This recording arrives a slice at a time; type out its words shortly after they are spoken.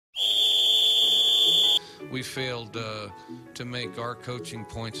we failed to make our coaching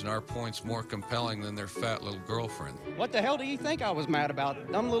points and our points more compelling than their fat little girlfriend. What the hell do you think I was mad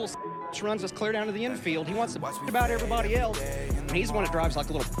about? Dumb little runs us clear down to the infield. He wants to about everybody else, and he's the one that drives like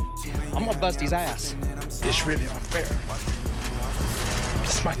a little. I'm gonna bust his ass. It's really unfair.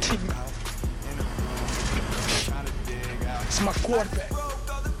 It's my team. It's my quarterback.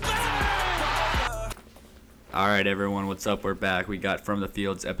 All right, everyone, what's up? We're back. We got From the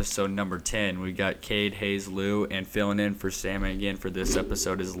Fields, episode number 10. We got Cade, Hayes, Lou, and filling in for Sam again for this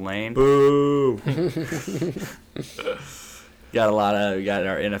episode is Lane. Boo! We got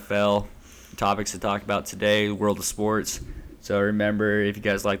our NFL topics to talk about today, world of sports. So remember, if you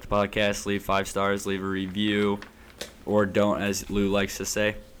guys like the podcast, leave 5 stars, leave a review, or don't, as Lou likes to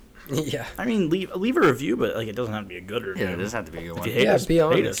say. Yeah. I mean, leave a review, but like it doesn't have to be a good review. Yeah, it doesn't have to be a good one. If you hate us, be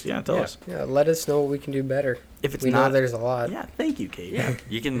honest. hate us. Yeah, tell us. Yeah, let us know what we can do better. If it's we not, know there's a lot. Yeah, thank you, Kate. Yeah,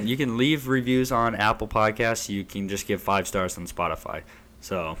 you can leave reviews on Apple Podcasts. You can just give 5 stars on Spotify.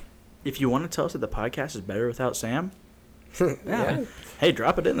 So, if you want to tell us that the podcast is better without Sam, Yeah. hey,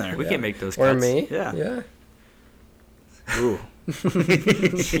 drop it in there. we can make those Or cuts. me. Yeah. Yeah. Ooh.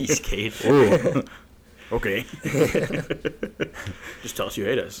 Jeez, Cade. Ooh. Okay. Just tell us you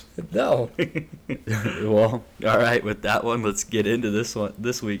hate us. No. Well, all right. With that one, let's get into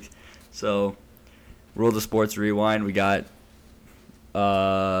this week. So, World of Sports Rewind. We got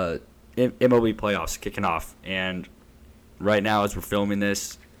MLB playoffs kicking off, and right now, as we're filming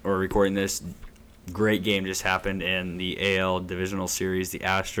this or recording this, great game just happened in the AL Divisional Series. The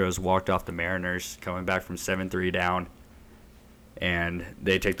Astros walked off the Mariners, coming back from 7-3 down, and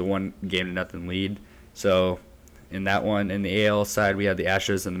they take the 1-0 lead. So, in that one, in the AL side, we had the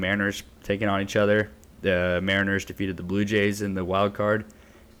Astros and the Mariners taking on each other. The Mariners defeated the Blue Jays in the wild card.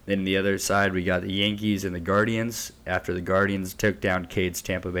 Then on the other side, we got the Yankees and the Guardians. After the Guardians took down Cade's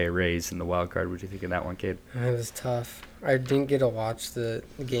Tampa Bay Rays in the wild card. What do you think of that one, Cade? It was tough. I didn't get to watch the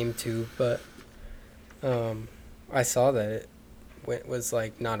game 2, but I saw that it was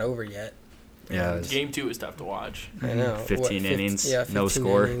like not over yet. Yeah, Game 2 is tough to watch. I know. 15 innings, Yeah, 15 no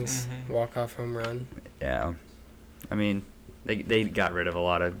score. Innings, walk-off home run. Yeah. I mean, they got rid of a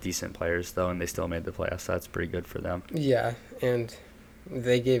lot of decent players, though, and they still made the playoffs. So that's pretty good for them. Yeah, and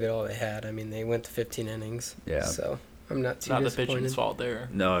they gave it all they had. I mean, they went to 15 innings. Yeah. So I'm not too Not the disappointed. pitching's fault there.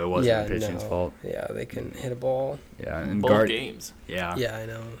 No, it wasn't the pitching's fault. Yeah, they couldn't hit a ball. Yeah, and Both games. Yeah. Yeah, I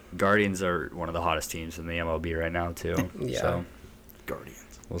know. Guardians are one of the hottest teams in the MLB right now, too. Yeah. So,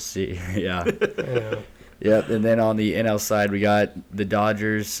 Guardians. we'll see. Yeah. I know. Yep, and then on the NL side, we got the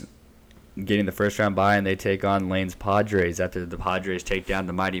Dodgers getting the first round bye, and they take on Lane's Padres after the Padres take down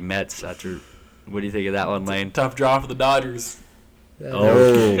the mighty Mets. What do you think of that one, Lane? Tough draw for the Dodgers.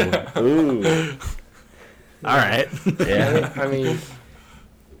 Oh, ooh. All right. Yeah. I mean,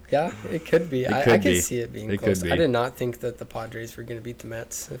 yeah, it could be. I could could be. see it being It close. could be. I did not think that the Padres were going to beat the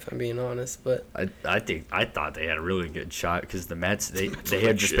Mets, if I'm being honest. But I thought they had a really good shot because the Mets they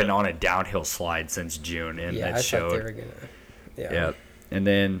had just been on a downhill slide since June, and yeah, that I showed. thought they were going to. Yeah. Yeah. And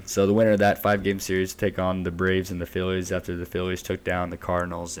then, so the winner of that 5-game series take on the Braves and the Phillies after the Phillies took down the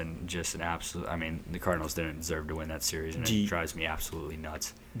Cardinals, and just an absolute. I mean, the Cardinals didn't deserve to win that series, and it drives me absolutely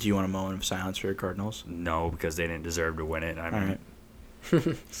nuts. Do you want a moment of silence for your Cardinals? No, because they didn't deserve to win it. I mean, All right. it's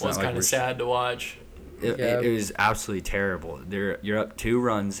Well, it's not like kind of sad to watch. It was absolutely terrible. You're up 2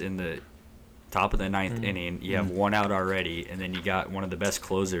 runs in the top of the 9th inning. You have 1 out already, and then you got one of the best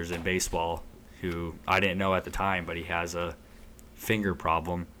closers in baseball, who I didn't know at the time, but he has a finger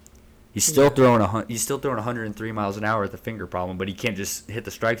problem. He's still throwing 103 miles an hour with a finger problem, but he can't just hit the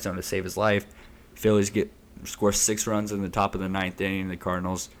strike zone to save his life. Phillies score 6 runs in the top of the 9th inning. The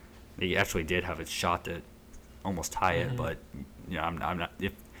Cardinals, they actually did have a shot to almost tie it, but I'm not.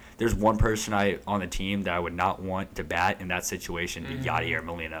 If there's one person on the team that I would not want to bat in that situation, be Yadier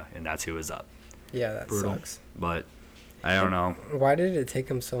Molina, and that's who is up. Yeah, that sucks. But I don't know. Why did it take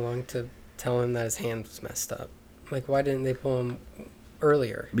him so long to tell him that his hand was messed up? Like, why didn't they pull him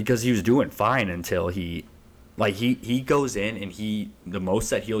earlier? Because he was doing fine until he goes in and the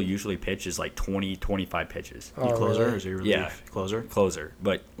most that he'll usually pitch is like 20, 25 pitches. Oh, Closer really? or is he relief? Yeah. Closer.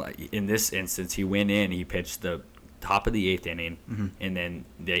 But like in this instance, he went in, he pitched the top of the 8th inning, and then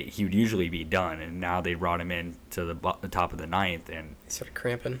he would usually be done. And now they brought him in to the top of the 9th, and He started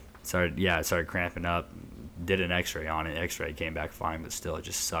cramping. started cramping up. Did an X-ray on it. X-ray came back fine, but still, it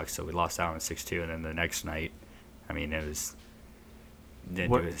just sucks. So we lost out on 6-2, and then the next night, I mean, it was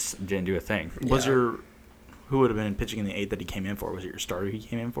didn't do a thing. Who would have been pitching in the 8th that he came in for? Was it your starter he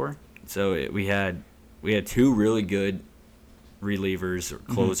came in for? So we had 2 really good relievers or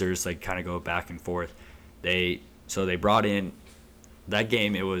closers, like kind of go back and forth. They brought in that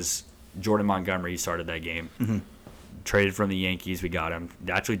game. It was Jordan Montgomery started that game. Mm-hmm. Traded from the Yankees. We got him.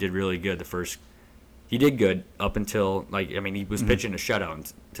 Actually did really good he did good up until, he was pitching a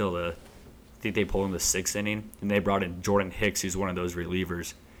shutout until I think they pulled him the 6th inning, and they brought in Jordan Hicks, who's one of those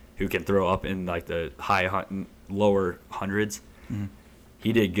relievers who can throw up in like the lower hundreds. Mm-hmm.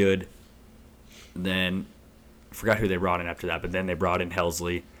 He did good. Then I forgot who they brought in after that, but then they brought in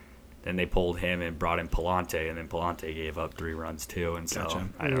Helsley. Then they pulled him and brought in Palante, and then Palante gave up 3 runs too. And so Gotcha.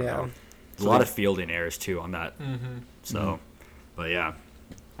 I don't know. A lot of fielding errors too on that. Mm-hmm. So, but yeah,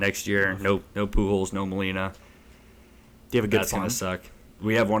 next year no Pujols, no Molina. Do you have a good That's farm? gonna suck.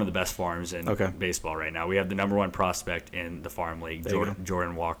 We have one of the best farms in Okay. baseball right now. We have the number 1 prospect in the farm league, There you go.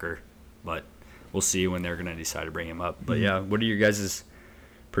 Jordan Walker. But we'll see when they're gonna decide to bring him up. But Mm-hmm. yeah, what are your guys'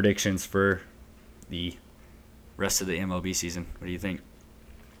 predictions for the rest of the MLB season? What do you think?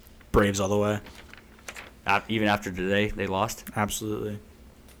 Braves all the way. Even after today, they lost. Absolutely.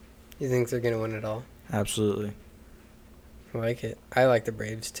 You think they're gonna win it all? Absolutely. I like it. I like the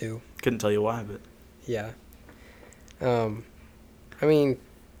Braves too. Couldn't tell you why, but Yeah. I mean,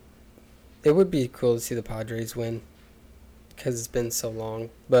 it would be cool to see the Padres win because it's been so long.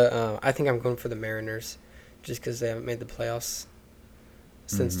 But I think I'm going for the Mariners just because they haven't made the playoffs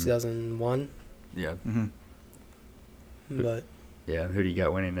since 2001. Yeah, mm-hmm. But yeah. Who do you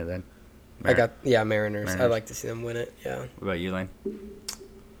got winning it then? I got Mariners. I'd Mariners. like to see them win it. Yeah. What about you, Lane?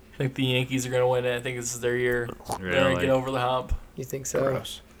 I think the Yankees are going to win it. I think this is their year. They're going to get over the hump. You think so?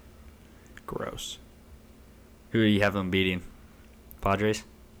 Gross. Who do you have them beating? Padres?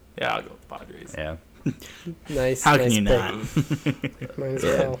 Yeah, I'll go with Padres. Yeah. Nice. How nice can you pick. not? Might as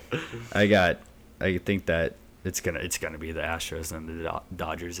Yeah. well. I think that it's gonna be the Astros and the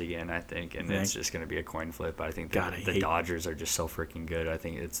Dodgers again. I think, and it's just gonna be a coin flip. I think the Dodgers are just so freaking good. I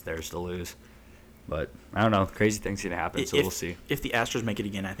think it's theirs to lose. But I don't know. Crazy things gonna happen, so we'll see. If the Astros make it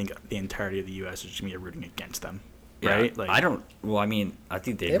again, I think the entirety of the U.S. is just going to be rooting against them. Yeah, Right? Like, I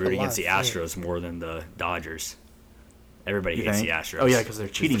think They they have a root lot against the of fans. Astros more than the Dodgers. Everybody you hates think? the Astros. Oh, yeah, because they're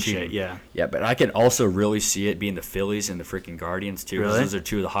It's cheating the shit. Yeah. Yeah, but I can also really see it being the Phillies and the freaking Guardians too. 'Cause Really? those are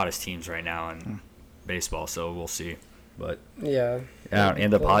 2 of the hottest teams right now in baseball. So we'll see. But Yeah.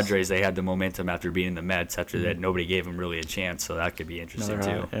 and the Close. Padres, they had the momentum after beating the Mets. After that, nobody gave them really a chance. So that could be interesting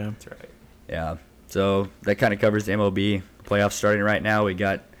Another too. high, yeah. That's right. Yeah. So that kind of covers the MLB playoffs starting right now. We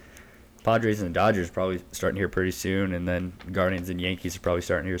got Padres and the Dodgers probably starting here pretty soon, and then Guardians and Yankees are probably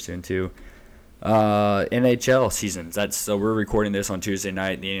starting here soon too. NHL seasons. So we're recording this on Tuesday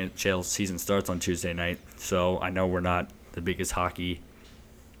night. The NHL season starts on Tuesday night. So I know we're not the biggest hockey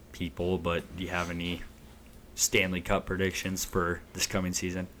people, but do you have any Stanley Cup predictions for this coming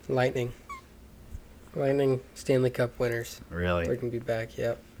season? Lightning Stanley Cup winners. Really? They can be back.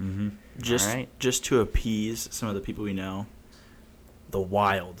 Yep. Mm-hmm. Just, All right. just to appease some of the people we know, the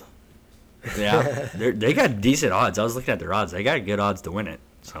Wild. Yeah, they got decent odds. I was looking at their odds. They got good odds to win it.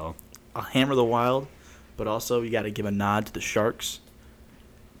 So I'll hammer the Wild, but also you got to give a nod to the Sharks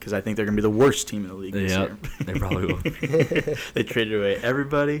because I think they're going to be the worst team in the league this year. they probably will. They traded away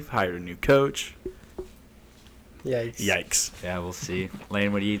everybody, hired a new coach. Yikes. Yikes. Yeah, we'll see.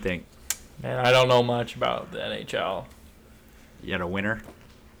 Lane, what do you think? Man, I don't know much about the NHL. You got a winner?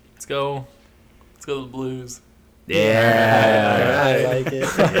 Let's go to the Blues. Yeah. I like it.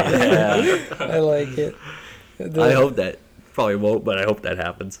 Yeah. I like it. I hope that probably won't, but I hope that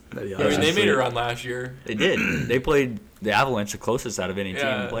happens. I mean, they made a run last year. They did. They played the Avalanche the closest out of any team in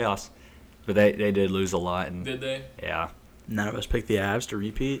Yeah. the playoffs, but they did lose a lot. And Did they? yeah. None of us picked the Avs to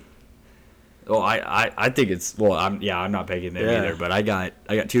repeat. Well, I think it's I'm not picking them Yeah. either, but I got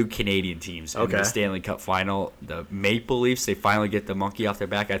 2 Canadian teams in Okay. the Stanley Cup final. The Maple Leafs, they finally get the monkey off their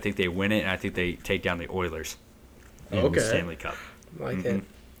back. I think they win it, and I think they take down the Oilers in Okay. the Stanley Cup. Like it.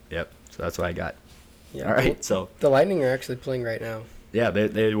 Yep. So that's what I got. Yeah. All right. So The Lightning are actually playing right now. yeah,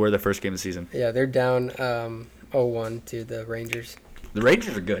 they were the first game of the season. Yeah, they're down 0-1 to the Rangers. The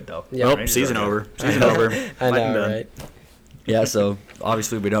Rangers are good though. Yeah. Nope, Rangers season are over. good. Season over. I Fighting know, done. right? Yeah, so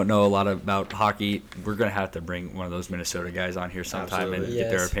obviously we don't know a lot about hockey. We're gonna have to bring one of those Minnesota guys on here sometime Absolutely. and get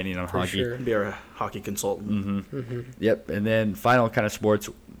their Yes, opinion on for hockey. sure. Be our hockey consultant. Yep, and then final kind of sports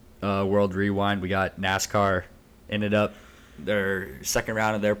world rewind. We got NASCAR ended up their second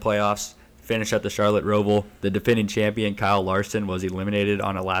round of their playoffs. Finished at the Charlotte Roval. The defending champion Kyle Larson was eliminated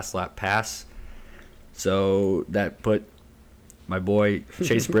on a last lap pass, so that put my boy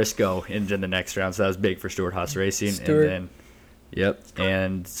Chase Briscoe into the next round. So that was big for Stewart Haas Racing. Stewart. And then, yep,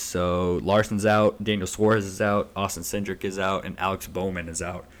 and so Larson's out, Daniel Suarez is out, Austin Cindric is out, and Alex Bowman is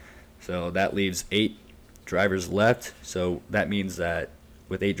out. So that leaves 8 drivers left. So that means that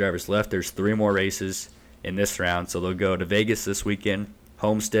with 8 drivers left, there's 3 more races in this round. So they'll go to Vegas this weekend,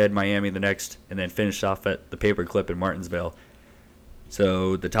 Homestead, Miami the next, and then finish off at the Paperclip in Martinsville.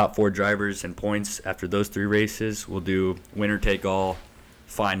 So the top 4 drivers and points after those 3 races will do winner-take-all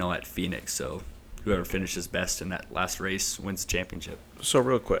final at Phoenix. So whoever finishes best in that last race wins the championship. So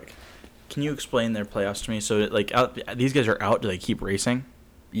real quick, can you explain their playoffs to me? So like, these guys are out. Do they keep racing?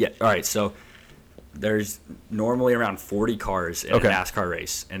 Yeah. All right. So there's normally around 40 cars in a NASCAR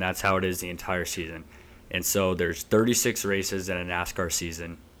race, and that's how it is the entire season. And so there's 36 races in a NASCAR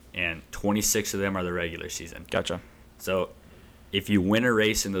season, and 26 of them are the regular season. Gotcha. So if you win a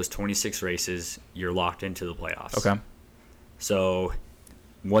race in those 26 races, you're locked into the playoffs. Okay. So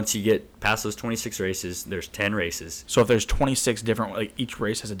once you get past those 26 races, there's 10 races. So if there's 26 different, like each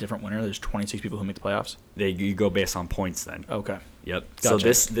race has a different winner, there's 26 people who make the playoffs? You go based on points then. Okay. Yep. Gotcha.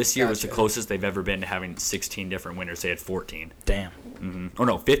 So this year was the closest they've ever been to having 16 different winners. They had 14. Damn. Mm-hmm. Oh,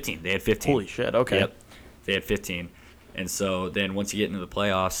 no, 15. They had 15. Holy shit, okay. Yep. They had 15. And so then once you get into the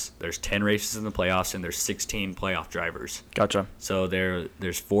playoffs, there's 10 races in the playoffs, and there's 16 playoff drivers. Gotcha. So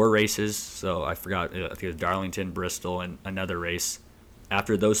there's 4 races. So I forgot. I think it was Darlington, Bristol, and another race.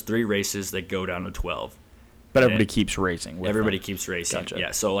 After those 3 races, they go down to 12. But everybody keeps racing. Everybody keeps racing. Gotcha.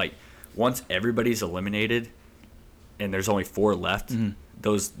 Yeah. So like once everybody's eliminated, and there's only 4 left,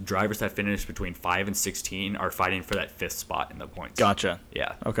 those drivers that finish between 5 and 16 are fighting for that 5th spot in the points. Gotcha.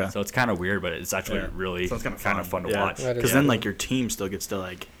 Yeah. Okay. So it's kind of weird, but it's actually really so it's kind of fun to watch. Because then like your team still gets to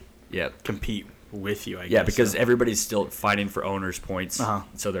like compete with you, I guess. Yeah, because everybody's still fighting for owners' points. Uh-huh.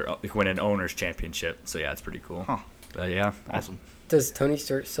 So they're winning owners' championship. So yeah, it's pretty cool. Huh. But yeah. Awesome. Does Tony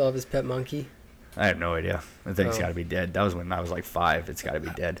Stewart still have his pet monkey? I have no idea. I think it's got to be dead. That was when I was like 5. It's got to be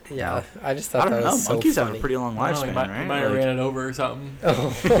dead. Yeah, No. I just thought I don't that know. was so Monkeys have funny. a pretty long I don't know, lifespan, he might, right? he might have Like- ran it over or something.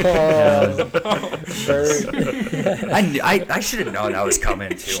 Bird. I should have known that was coming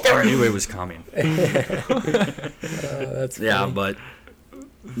too. I knew it was coming. That's funny. Yeah, but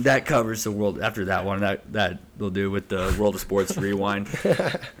that covers the world. After that one, that will do with the World of Sports Rewind. All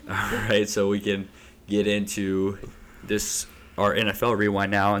right, so we can get into our NFL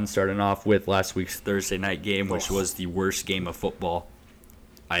Rewind now, and starting off with last week's Thursday night game, which was the worst game of football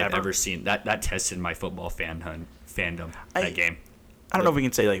I've ever seen. That tested my football fandom. That game. I don't know if we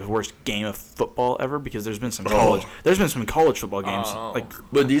can say like worst game of football ever, because there's been some college football games.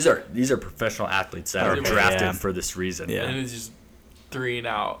 But these are professional athletes that are drafted for this reason. Yeah. And it's just 3 and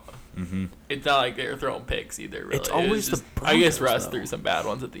out. Mm-hmm. It's not like they were throwing picks either, really. It's always just, the I guess Broncos, Russ though. threw some bad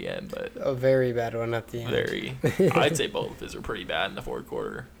ones at the end, but A very bad one at the end. very. I'd say both of his are pretty bad in the 4th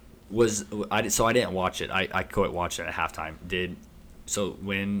quarter. I didn't watch it. I quit watching it at halftime. So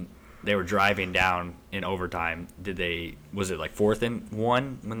when they were driving down in overtime, was it like 4th and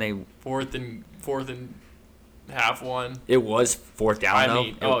 1 when they 4th and half one. It was 4th down I though.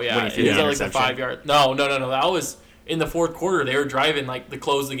 mean, When yeah, he it threw was the at like the interception? 5 yard. No. That was in the 4th quarter. They were driving like to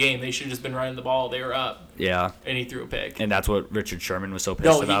close the game. They should have just been running the ball. They were up, Yeah, and he threw a pick. and that's what Richard Sherman was so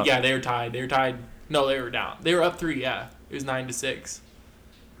pissed about. They were tied. They were tied. No, they were down. They were up 3. Yeah, it was 9-6,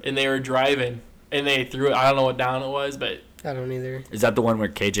 and they were driving, and they threw it. I don't know what down it was, but I don't either. Is that the one where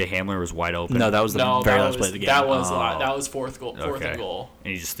KJ Hamler was wide open? No, that was the very last play of the game. That was Oh. that was 4th goal. 4th and goal.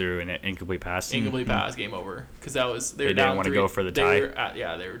 And he just threw an incomplete pass. Incomplete pass, game over. Because that was they were They down didn't want to 3. go for the They tie? were at,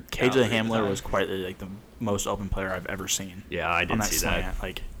 yeah, they were. down 3 KJ at the Hamler time. was quite like the most open player I've ever seen. Yeah, I on did that see slant. that.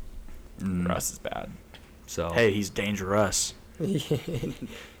 Like, Russ is bad. So hey, he's dangerous. He's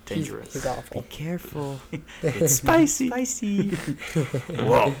Dangerous. awful. Careful. It's spicy. Spicy.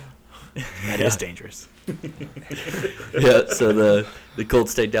 Whoa. That is dangerous. yeah, so the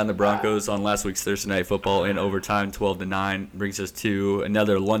Colts take down the Broncos on last week's Thursday Night Football in overtime, 12-9. Brings us to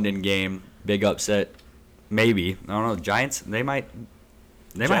another London game, big upset. Maybe, I don't know. Giants, they might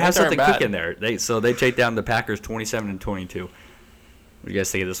have Giants something aren't bad. cooking there. They take down the Packers 27-22. What do you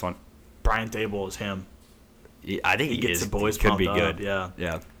guys think of this one? Brian Dable is him. I think He he gets is. the boys could be pumped up, good. yeah.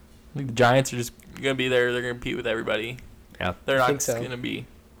 Yeah. I think the Giants are just gonna be there. They're gonna compete with everybody. Yeah. They're I not think so. gonna be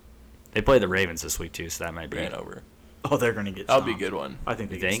They play the Ravens this week too, so that might be. ran over. Oh, they're going to get That'll be a stomped. good one. I think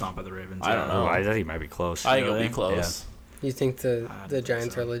they You get think? stomped by the Ravens. I don't know. Oh, I think it might be close. I think it'll Really? be close. You think the I don't think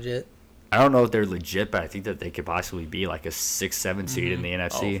Giants so. are legit? I don't know if they're legit, but I think that they could possibly be like a 6-7 seed in the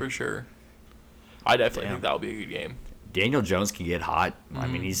NFC. Oh, for sure. I definitely Damn. think that'll be a good game. Daniel Jones can get hot. I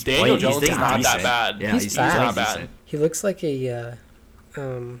mean, he's Daniel playing, Jones he's is not decent. that bad. Yeah, He's he's fast. playing Not bad. decent. He looks like a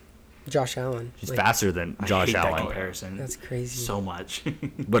Josh Allen. He's Like, faster than I Josh hate that Allen, comparison. That's crazy. So much.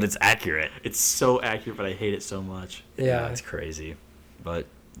 but it's accurate. It's so accurate, but I hate it so much. Yeah. It's crazy. But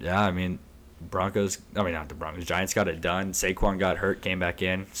yeah, I mean, not the Broncos. Giants got it done. Saquon got hurt, came back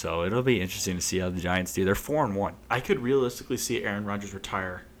in, so it'll be interesting to see how the Giants do. They're 4-1. I could realistically see Aaron Rodgers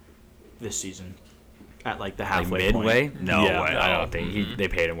retire this season. at like the Like halfway midway? point. No Yeah. way. I don't think Mm-mm. they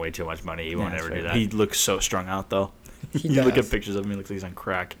paid him way too much money. He won't Yeah, ever that's do fair. that. He looks so strung out though. He You look does. at pictures of him, he looks like he's on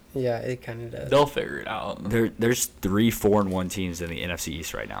crack. Yeah, it kind of does. They'll figure it out. There's 3 4-1 teams in the NFC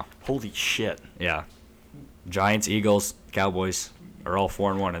East right now. Holy shit. Yeah, Giants, Eagles, Cowboys are all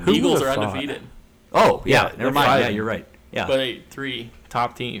 4-1. And Who Eagles would've are thought? undefeated, oh yeah, Yeah, never mind. they're Yeah, fighting. you're right. Yeah, but 3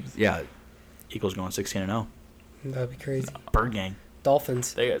 top teams. yeah. Eagles going 16-0. That'd be crazy. Bird gang.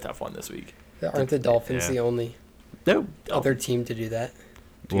 Dolphins. They got a tough one this week. Aren't the Dolphins Yeah. the only No. other team to do that?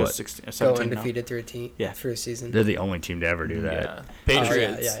 To go What? 16, Go 17 undefeated through a team Yeah. through a season. They're the only team to ever do that. Yeah.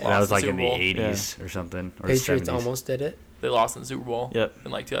 Patriots. yeah, yeah. That lost was like the in Super the Bowl. 80s or something. Or Patriots 70s. almost did it. They lost in the Super Bowl. Yep.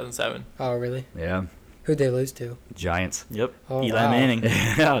 In like 2007. Oh, really? Yeah, Who'd they lose to? Giants. Yep. Oh, Eli wow. Manning.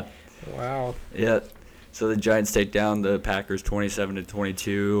 yeah, Wow. yeah. So the Giants take down the Packers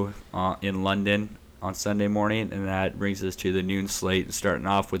 27-22 in London on Sunday morning, and that brings us to the noon slate. Starting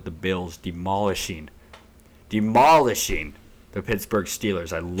off with the Bills demolishing the Pittsburgh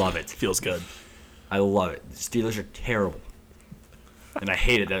Steelers. I love it. Feels good. I love it. The Steelers are terrible, and I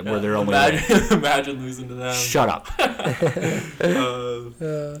hate it that we're their only imagine, way. imagine losing to them. Shut up.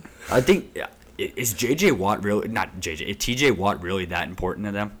 I think is JJ Watt really not JJ? Is TJ Watt really that important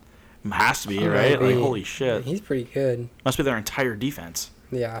to them? Has to be, He right? might Like, be. holy shit. He's pretty good. Must be their entire defense.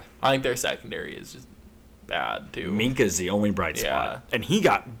 Yeah. I think their secondary is just bad too. Minka's the only bright Yeah. spot. And he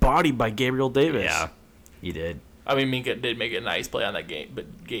got bodied by Gabriel Davis. Yeah, he did. I mean, Minka did make a nice play on that game,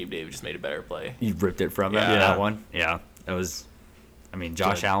 but Gabe Davis just made a better play. You ripped it from him. Yeah. That one. Yeah, that was. I mean,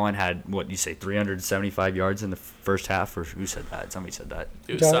 Josh Good. Allen had what you say 375 yards in the first half, or who said that? Somebody said that.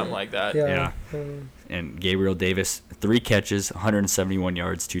 It was John- something like that. Yeah. And Gabriel Davis, 3 catches, 171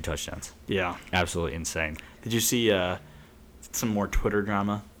 yards, 2 touchdowns. Yeah. Absolutely insane. Did you see some more Twitter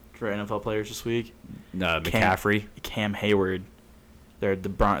drama for NFL players this week? McCaffrey. Cam Hayward, they're the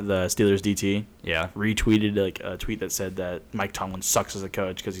Steelers DT, Yeah. retweeted like a tweet that said that Mike Tomlin sucks as a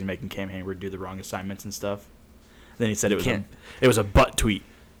coach because he's making Cam Hayward do the wrong assignments and stuff. Then he said it was a butt tweet,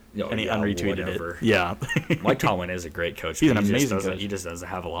 and he unretweeted whatever. it. Yeah. Mike Tomlin is a great coach. He's an He just amazing doesn't- coach. He just doesn't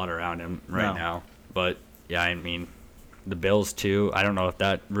have a lot around him right No. now. But yeah, I mean, the Bills too. I don't know if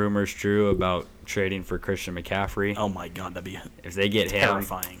that rumor's true about trading for Christian McCaffrey. Oh my God, that'd be If they get him,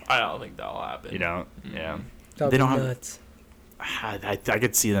 terrifying. I don't think that'll happen. you know, yeah. That'd They be don't have- nuts. I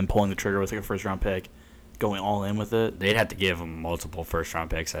could see them pulling the trigger with like a first round pick, going all in with it. They'd have to give him multiple first-round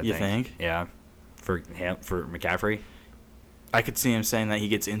picks. You think? Yeah, for him, for McCaffrey. I could see him saying that he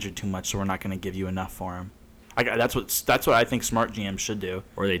gets injured too much, so we're not going to give you enough for him. That's what I think smart GMs should do.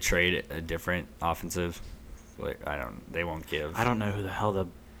 Or they trade a different offensive. Like, they won't give. I don't know who the hell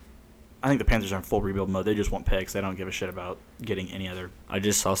I think the Panthers are in full rebuild mode. They just want picks. They don't give a shit about getting any other. I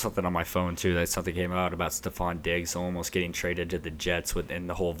just saw something on my phone too that something came out about Stephon Diggs almost getting traded to the Jets within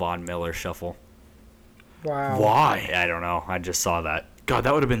the whole Von Miller shuffle. Wow. Why? I don't know. I just saw that. God,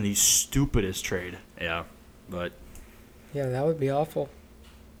 that would have been the stupidest trade. Yeah, but Yeah, that would be awful.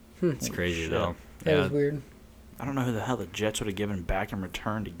 it's crazy shit. though. That Yeah, was weird. I don't know who the hell the Jets would have given back in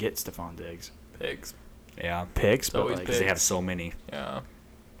return to get Stephon Diggs. Picks. yeah, Picks, but always like, because they have Picks. so many. Yeah.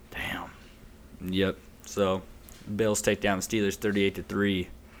 damn. Yep. So, Bills take down the Steelers 38-3.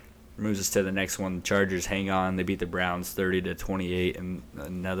 Moves us to the next one. The Chargers hang on. They beat the Browns 30-28, and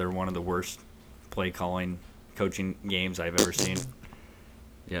another one of the worst play calling, coaching games I've ever seen.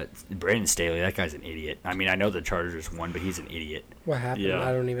 Yeah, Brandon Staley, that guy's an idiot. I mean, I know the Chargers won, but he's an idiot. What happened? Yeah.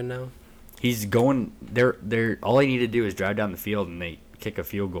 I don't even know. He's going. They're all they need to do is drive down the field and they kick a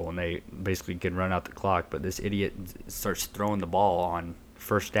field goal and they basically can run out the clock. But this idiot starts throwing the ball on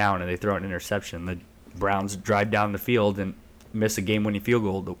first down and they throw an interception. The Browns drive down the field and miss a game-winning field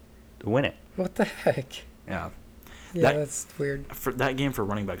goal to win it. What the heck? Yeah, Yeah, That- that's weird. For that game for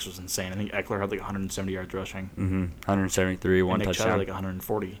running backs was insane. I think Eckler had like 170 yards rushing. 173, one and Nick Chubb touchdown. had like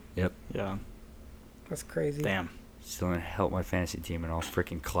 140. Yep. Yeah. That's crazy. Damn. Still gonna help my fantasy team and all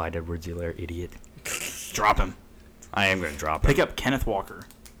freaking Clyde Edwards-Helaire idiot. Drop him. I am gonna drop him. Pick up Kenneth Walker.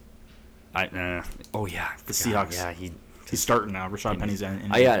 Oh yeah, The forgot. Seahawks. Yeah, He's starting now. Rashad Penny's in.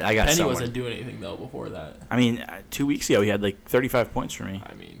 I got Penny someone. wasn't doing anything though before that. I mean, 2 weeks ago he had like 35 points for me.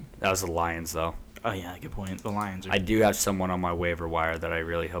 I mean, That was the Lions though. Oh yeah, good point. The Lions. Are, I do have someone on my waiver wire that I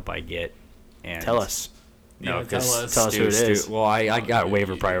really hope I get. And tell us. No, Yeah, because tell us. Tell us who it is. Well, I got yeah,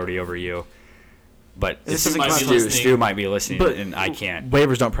 waiver you- priority over you, but This Stu isn't might be Stu- listening. Stu might be listening, But and I can't.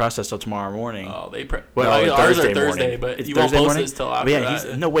 Waivers don't process till tomorrow morning. oh, they Well, ours Thursday are Thursday, morning. but It's you won't Thursday post morning? this till But after yeah, that.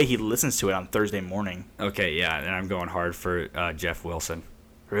 he's no way he listens to it on Thursday morning. Okay, yeah, and I'm going hard for Jeff Wilson.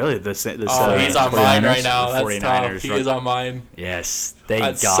 Really? Oh, he's on mine 49ers? right now. That's 49ers, tough. He right? is on mine. Yes, thank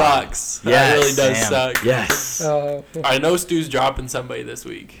That God. sucks. That Yes, really does damn. suck. Yes. Oh, I know Stu's dropping somebody this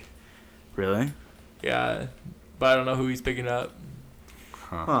week. Really? Yeah, but I don't know who he's picking up.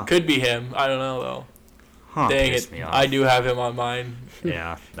 Huh. Could be him. I don't know though. Huh. Dang Pissed it! me off. I do have him on mine.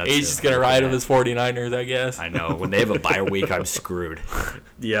 Yeah. He's just gonna ride with his 49ers, I guess. I know. When they have a bye week, I'm screwed.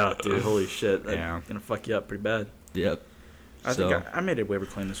 Yeah, dude. Holy shit. That's Yeah. gonna fuck you up pretty bad. Yep. I think I made a waiver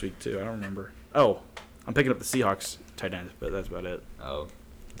claim this week too. I don't remember. Oh, I'm picking up the Seahawks tight end, but that's about it. Oh,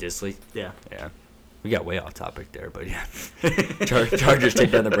 Disley? Yeah. Yeah. We got way off topic there, but yeah. Chargers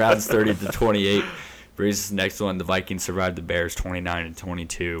take down the Browns 30-28. Brings us the next one. The Vikings survived the Bears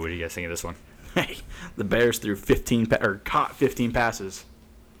 29-22. What do you guys think of this one? Hey, the Bears threw caught 15 passes.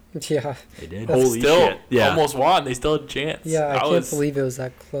 Yeah. They did. Holy Still shit. Yeah. almost won. They still had a chance. Yeah, I can't believe it was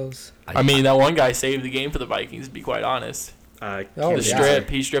that close. I mean, that one guy saved the game for the Vikings, to be quite honest. Oh, The strip,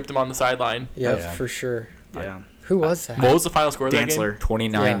 he stripped him on the sideline. Yep, Yeah. for sure. Yeah. Who was that? What was the final score of that game? Dantzler.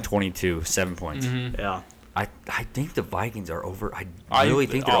 29-22, 7 points. Mhm. Yeah. I think the Vikings are over. I really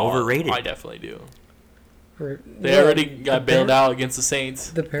think they're oh, overrated. I definitely do. They Yeah, already got bailed out against the Saints.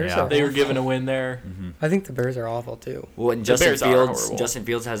 The Bears Yeah. are They were awful. given a win there. I think the Bears are awful too. Well, and Bears are horrible. Justin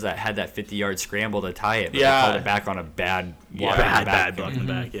Fields had that 50-yard scramble to tie it, but Yeah. they called it back on a bad block. Yeah. in the back. block in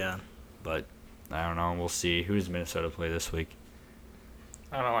the back, yeah. But I don't know. We'll see. Who does Minnesota play this week?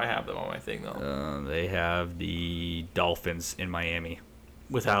 I don't know. I have them on my thing though. They have the Dolphins in Miami.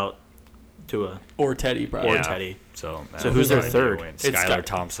 Without Tua. Or Teddy, probably. Or Yeah. Teddy. So who's their that'll be a third? win. It's Skylar got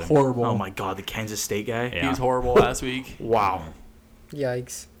Thompson. Horrible. Oh my god, the Kansas State guy? Yeah. He was horrible last week. Wow.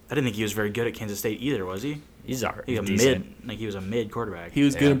 Yikes. I didn't think he was very good at Kansas State either, was he? He's alright. He was he was a mid quarterback. He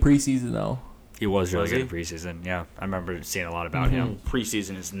was good Yeah. in preseason though. He was really Was good he? in preseason. Yeah, I remember seeing a lot about him.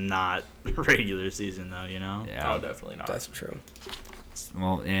 Preseason is not regular season though, you know? Yeah. Oh, definitely not. That's true.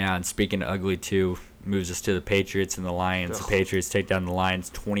 Well, yeah, and speaking of ugly too, moves us to the Patriots and the Lions. The Ugh. Patriots take down the Lions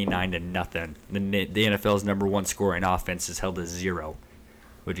 29-0. The NFL's #1 scoring offense is held to 0.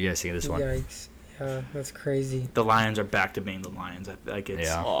 What do you guys think of this one? Yikes. Yeah, that's crazy. The Lions are back to being the Lions. Like it's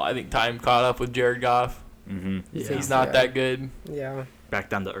Yeah. Oh, I think time caught up with Jared Goff. Mm-hmm. You Yeah. think He's so? not that good. Yeah. back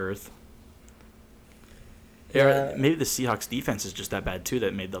down to earth. Yeah. Maybe the Seahawks defense is just that bad too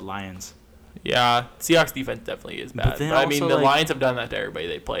that made the Lions. Yeah, Seahawks defense definitely is bad. But then But I mean, also, the like- Lions have done that to everybody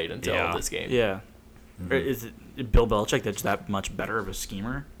they played until Yeah. this game. Yeah. Mm-hmm. Or is it Bill Belichick that's that much better of a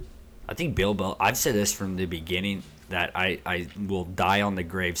schemer? I think Bill Bell. I've said this from the beginning that I will die on the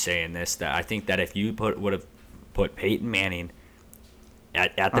grave saying this. That I think that if you would have put Peyton Manning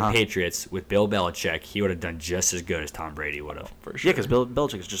at the Patriots with Bill Belichick, he would have done just as good as Tom Brady would have. For sure. Yeah, because Bill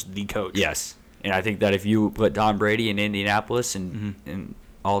Belichick is just the coach. Yes, and I think that if you put Tom Brady in Indianapolis and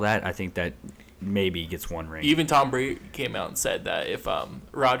all that, I think that maybe he gets one ring. Even Tom Brady came out and said that if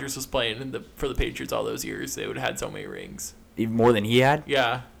Rodgers was playing for the Patriots all those years, they would have had so many rings. Even more than he had.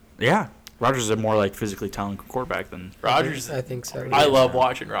 Yeah, Yeah. Rodgers is a more like physically talented quarterback than Rodgers. I think so. I love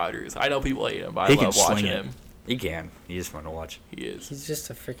watching Rodgers. I know people hate him, but He I can love watching sling it. him. He can. He is fun to watch. He is. He's just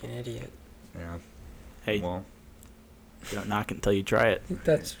a freaking idiot. Yeah. hey, Well, you don't knock it until you try it.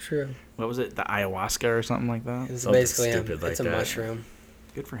 That's true. What was it? The ayahuasca or something like that? It's Something basically stupid like it's a that. mushroom.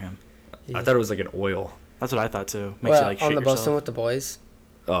 Good for him. I thought it was like an oil. That's what I thought too. Makes Well, you like on shit the yourself. Boston with the boys.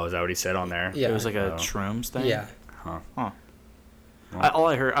 Oh, is that what he said on there? Yeah. It was like a Oh. shrooms thing. Yeah. Huh. Huh. Well, All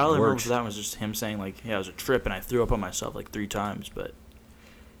I remember works. for that was just him saying like, "Yeah, it was a trip and I threw up on myself like 3 times." But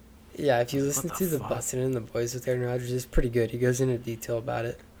Yeah, if you listen the to the fuck? Bustin' and the Boys with Aaron Rodgers, it's pretty good. He goes into detail about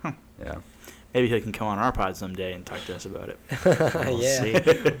it. Yeah. maybe he can come on our pod someday and talk to us about it. We'll yeah.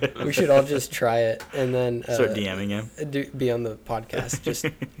 see. We should all just try it and then Start DMing him. be on the podcast just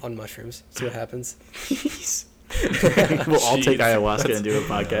on mushrooms. See what happens. We'll all take Jeez. ayahuasca and do a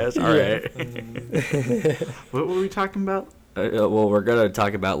podcast. All right. What were we talking about? Well, we're gonna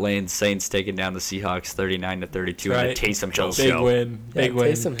talk about Lane Saints taking down the Seahawks 39-32 in Right. the Taysom Hill Big show. win. Big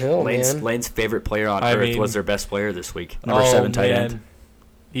win. Taysom Hill, man. Lane's favorite player on I earth mean- was their best player this week. Number 7 tight end.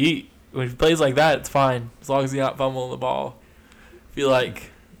 When he plays like that, it's fine as long as he's not fumbling the ball. I feel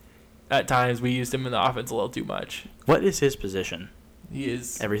like at times we used him in the offense a little too much. What is his position? He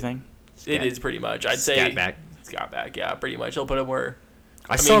is. Everything. It is pretty much. I'd say Scat back. Scat back. Yeah, pretty much. He'll put him where.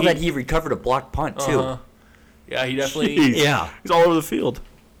 I mean, saw he- that he recovered a blocked punt too. Uh-huh. Yeah, he definitely. Jeez. Yeah. He's all over the field.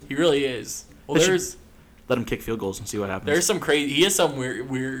 He really is. Well, They should- there's Let him kick field goals and see what happens. some crazy. He has some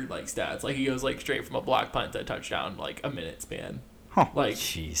weird like stats. Like he goes like straight from a block punt to a touchdown like a minute span. Huh. Like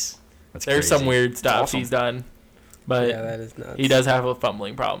Jeez. That's there's crazy. some weird stuff awesome. he's done, but Yeah, that is nuts. he does have a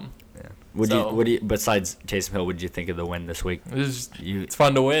fumbling problem. Yeah. What do you besides Taysom Hill? What did you think of the win this week? It's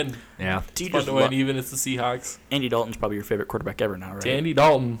fun to win. Yeah. Do you It's fun just to win, even if it's the Seahawks. Andy Dalton's probably your favorite quarterback ever now, right? Andy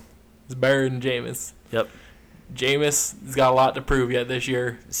Dalton is better than Jameis. Yep. Jameis has got a lot to prove yet this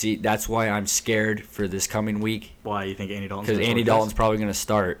year. See, that's why I'm scared for this coming week. Why you think Andy Dalton's? Because Andy Dalton's probably going to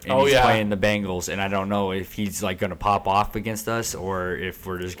start, and he's playing the Bengals, and I don't know if he's like going to pop off against us or if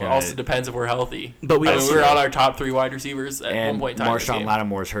we're just going to. Also depends if we're healthy. But we were on our top 3 wide receivers at one point in time. Marshawn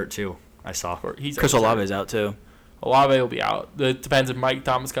Lattimore's hurt too. I saw. Chris Olave's out too. Olave will be out. It depends if Mike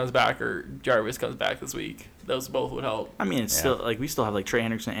Thomas comes back or Jarvis comes back this week. Those both would help. I mean, it's still like we still have like Trey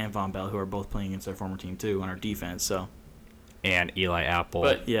Hendrickson and Von Bell who are both playing against their former team too on our defense. So. And Eli Apple.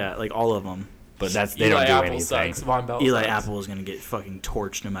 But yeah, like all of them. But they don't do anything. Sucks. Von Bell Eli sucks. Apple is going to get fucking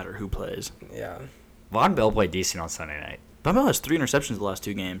torched no matter who plays. Yeah. Von Bell played decent on Sunday night. Von Bell has 3 interceptions the last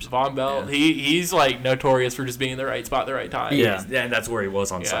 2 games. Von Bell, he's like notorious for just being in the right spot at the right time. Yeah, and that's where he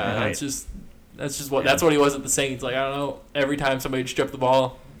was on Sunday night. That's what he was at the Saints. Like, I don't know, every time somebody stripped the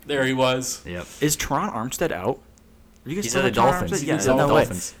ball, there he was. Yep. Is Teron Armstead out? Are you guys He's still at the have Teron Dolphins. Armstead? Yeah, He's at the no way.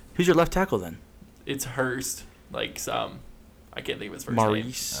 Dolphins. Who's your left tackle then? It's Hurst. Like I can't think of his first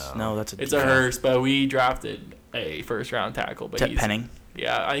Maurice? name. No, that's It's a Hurst, but we drafted a first-round tackle. But Ted Penning?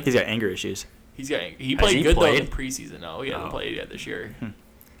 Yeah. I think he's got anger issues. He played good, though, in preseason. No, he hasn't played yet this year.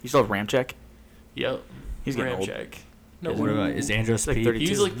 You still have Ramczyk? Yep. He's getting old. Ramczyk. No, What about is Andros like Pete? 32.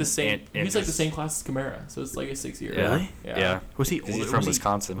 He's like the same. He's like the Andros. same class as Kamara, so it's like a 6-year. Really? Yeah. Was he 'Cause older? he's from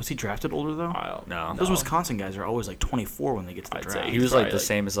Wisconsin. Was he drafted older though? I don't No. Those know. Wisconsin guys are always like 24 when they get to the I'd say draft. He was probably like the like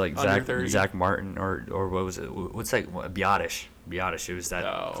same as like under 30. Zach Martin or what was it? What's like Biotish? Biotish. It was that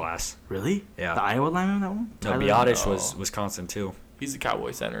No. class. Really? Yeah. The Iowa lineman, that one? No, Tyler? Biotish No. was Wisconsin too. He's a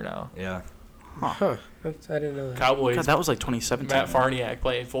Cowboy center now. Yeah. Huh. I didn't know that. Cowboys. God, that was like 2017. Matt Farniak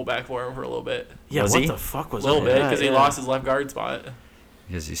playing fullback for him for a little bit. Yeah, Was what he? the fuck was A little that? bit because he Yeah. lost his left guard spot.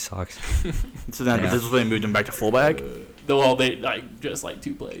 Because he sucks. So then Yeah. this was when they moved him back to fullback? They just like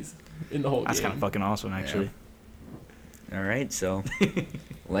 2 plays in the whole That's game. kind of fucking awesome, actually. All right, so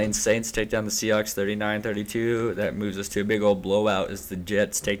Lane Saints take down the Seahawks 39-32. That moves us to a big old blowout as the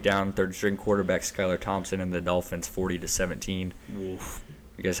Jets take down third-string quarterback Skylar Thompson and the Dolphins 40-17. Oof.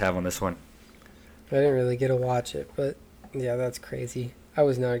 You guys have on this one? I didn't really get to watch it, but yeah, that's crazy. I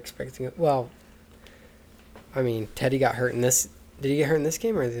was not expecting it. Well, I mean, Teddy got hurt in this. Did he get hurt in this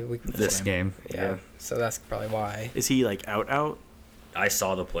game or the week before? This game. Yeah, so that's probably why. Is he like out? I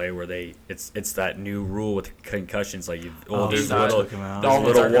saw the play where it's that new rule with concussions. Like Oh, there's he's not little took him out. Dolphins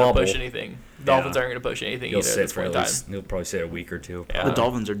little aren't going wobble. to push anything. Dolphins aren't going to push anything He'll either at sit this for point at in least. time. He'll probably sit a week or two. Yeah. The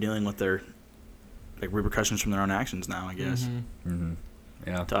Dolphins are dealing with their like repercussions from their own actions now, I guess. Mm-hmm.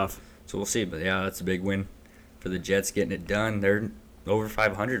 Yeah. Tough. So we'll see, but yeah, that's a big win for the Jets getting it done. They're over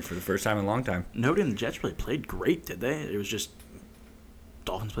 500 for the first time in a long time. Nobody in the Jets really played great, did they? It was just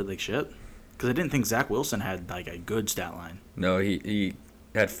Dolphins played like shit. Because I didn't think Zach Wilson had like a good stat line. No, he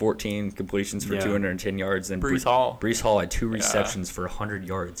had 14 completions for 210 yards. Then Brees Hall. Brees Hall had 2 receptions for 100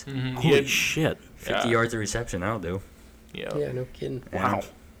 yards. Mm-hmm. Holy shit! 50 yards a reception, that'll do. Yeah. Yeah, no kidding. Wow.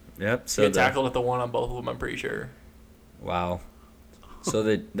 Yep. So he tackled at the one on both of them, I'm pretty sure. Wow. So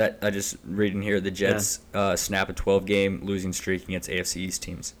that I just reading here, the Jets snap a 12-game losing streak against AFC East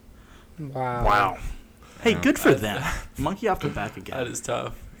teams. Wow. Hey, good for them. Monkey off the back again. That is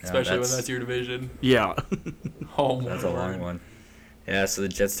tough, Yeah, especially when that's- that's your division. Yeah. Oh my That's a long word. one. Yeah, so the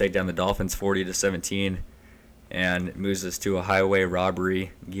Jets take down the Dolphins 40-17, and it moves us to a highway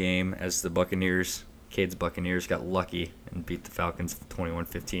robbery game as the Cade's Buccaneers got lucky and beat the Falcons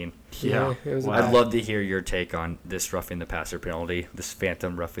 21-15. Yeah. It was Wow. I'd love to hear your take on this roughing the passer penalty, this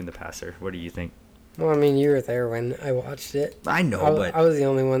phantom roughing the passer. What do you think? Well, I mean, you were there when I watched it. I know, but I was the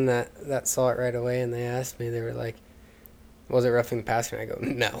only one that saw it right away, and they asked me. They were like, "Was it roughing the passer?" And I go,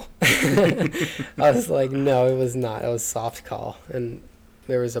 "No." I was like, "No, it was not. It was soft call." And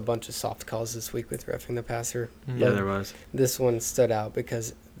there was a bunch of soft calls this week with roughing the passer. Yeah, But there was. This one stood out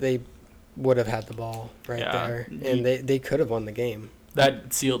because they would have had the ball right Yeah. there, and they could have won the game.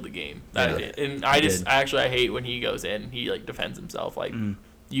 That sealed the game. That Yeah. did. And I just actually I hate when he goes in. He like defends himself. Like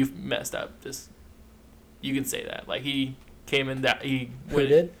you've messed up. Just you can say that. Like he came in that he Who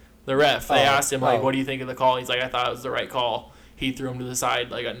did? the ref. They asked him like, Oh. "What do you think of the call?" He's like, "I thought it was the right call." He threw him to the side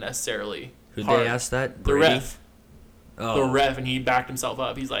like unnecessarily. who hard. they asked that? The Brady? ref. Oh. The ref, and he backed himself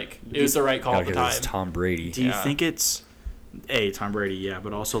up. He's like, "It was the right call Oh, at the 'cause time." it's Tom Brady. Do you Yeah. think it's Tom Brady? Yeah,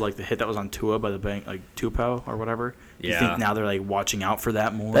 but also like the hit that was on Tua by the bank, like Tupo or whatever. Do you Yeah. think now they're like watching out for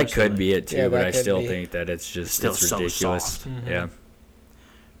that more? That So, could like, be it too, Yeah, but that I could still be. think that it's just Still it's so ridiculous. soft. Yeah,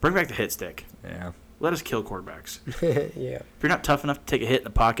 Bring back the hit stick. yeah. Let us kill quarterbacks. Yeah, If you're not tough enough to take a hit in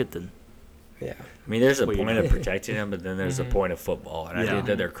the pocket, then yeah. I mean, there's a Well, you point know. of protecting him, but then there's a point of football, and I Yeah. think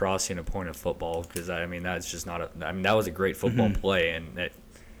that they're crossing a point of football because I mean that's just not a. I mean that was a great football play, and it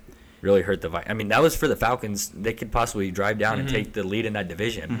really hurt the. I mean that was for the Falcons. They could possibly drive down and take the lead in that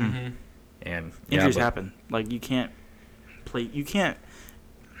division, And injuries happen. Like, you can't play. You can't.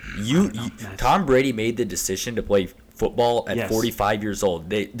 Tom Brady made the decision to play football at 45 years old.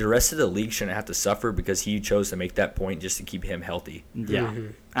 The rest of the league shouldn't have to suffer because he chose to make that point just to keep him healthy. Yeah,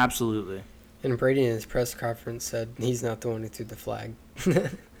 absolutely. And Brady in his press conference said he's not the one who threw the flag.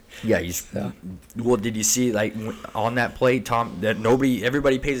 Yeah, well, did you see like on that play,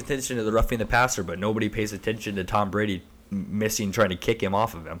 everybody pays attention to the roughing the passer, but nobody pays attention to Tom Brady missing trying to kick him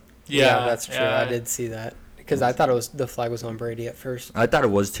off of him. Yeah, that's true. I did see that because I thought the flag was on Brady at first. I thought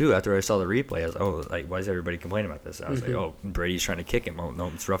it was too after I saw the replay. I was why is everybody complaining about this? I was like, Brady's trying to kick him. Oh no,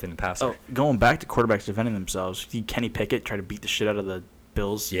 it's roughing the passer. Oh, going back to quarterbacks defending themselves, Kenny Pickett tried to beat the shit out of the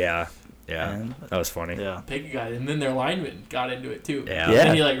Bills. Yeah, that was funny. Yeah, Pickett guy, and then their lineman got into it too. Yeah,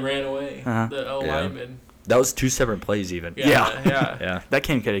 And he ran away. The lineman. That was 2 separate plays even. Yeah. That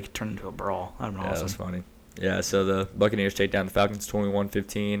game could have turned into a brawl. I don't know. That was funny. Yeah, so the Buccaneers take down the Falcons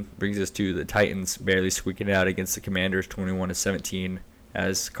 21-15. Brings us to the Titans barely squeaking it out against the Commanders 21-17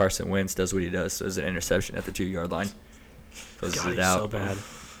 as Carson Wentz does what he does. So there's an interception at the 2-yard line. Closes it out. So bad.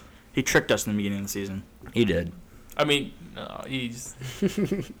 He tricked us in the beginning of the season. He did. I mean, no, he's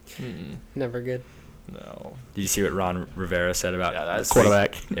never good. No. Did you see what Ron Rivera said about that's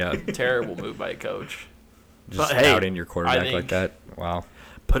quarterback? Yeah. Terrible move by a coach. Just outing your quarterback like that. Wow.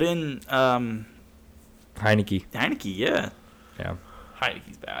 Put in Heineke, yeah. Yeah.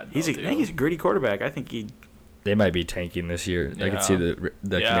 Heineke's bad. I think he's a gritty quarterback. I think they might be tanking this year. Yeah. I could see the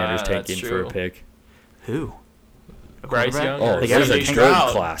Commanders tanking for a pick. Who? Bryce Young. Oh, there's a good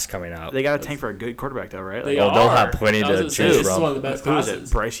class coming out. They got to tank for a good quarterback, though, right? They'll have plenty to choose from. This is one of the best Who is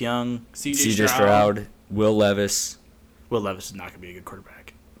classes. it? Bryce Young, C.J. Stroud, Will Levis. Will Levis is not going to be a good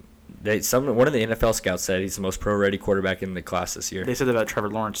quarterback. One of the NFL scouts said he's the most pro-ready quarterback in the class this year. They said that about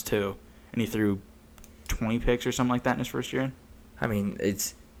Trevor Lawrence, too. And he threw 20 picks or something like that in his first year. I mean,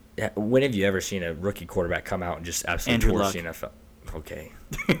 when have you ever seen a rookie quarterback come out and just absolutely torch the NFL? Okay.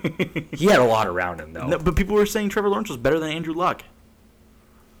 He had a lot around him, though. No, but people were saying Trevor Lawrence was better than Andrew Luck.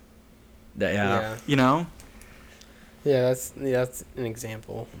 Yeah. You know? Yeah, that's an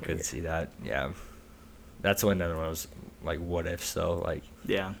example. Could see that. Yeah. That's when another one was like, what if, though? Like,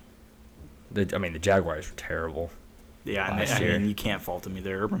 yeah. The Jaguars were terrible. Yeah, I mean, you can't fault him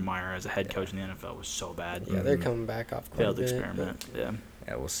either. Urban Meyer as a head coach in the NFL was so bad. Yeah, they're coming back off quite failed a bit, experiment. Yeah.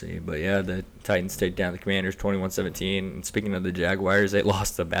 Yeah, we'll see. But, yeah, the Titans take down the Commanders 21-17. And speaking of the Jaguars, they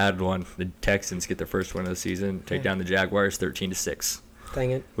lost a bad one. The Texans get their first win of the season, take down the Jaguars 13-6. Dang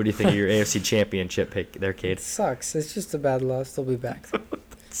it. What do you think of your AFC Championship pick there, Cade? It sucks. It's just a bad loss. They'll be back.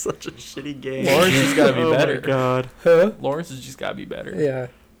 That's such a shitty game. Lawrence has got to be better. Oh, my God. Huh? Lawrence has just got to be better. Yeah.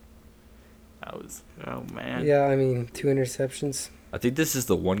 Oh, man. Yeah, I mean, 2 interceptions. I think this is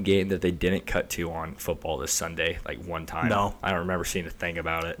the one game that they didn't cut to on football this Sunday, like one time. No. I don't remember seeing a thing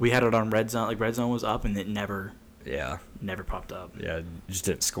about it. We had it on Red Zone. Like, Red Zone was up, and it never popped up. Yeah, just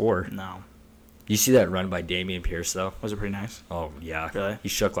didn't score. No. You see that run by Dameon Pierce, though? Was it pretty nice? Oh, yeah. Really? He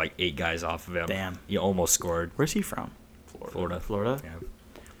shook like 8 guys off of him. Damn. He almost scored. Where's he from? Florida?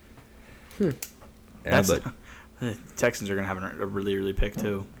 Yeah. Yeah, but the Texans are going to have a really early pick,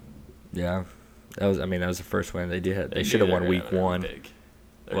 too. yeah. That was the first win. They should have won week 1.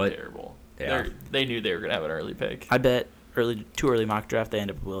 They're terrible. Yeah. They knew they were going to have an early pick. I bet too early mock draft, they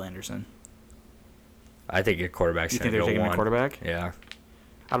end up with Will Anderson. I think a quarterback's You going think to they're go taking 1. a quarterback? Yeah.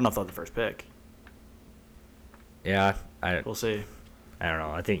 I don't know if they'll have the first pick. Yeah. We'll see. I don't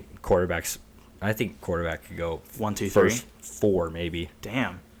know. I think quarterback could go 1, 2, 3. first 4 maybe.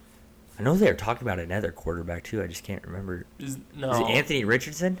 Damn. I know they were talking about another quarterback too. I just can't remember. Is it Anthony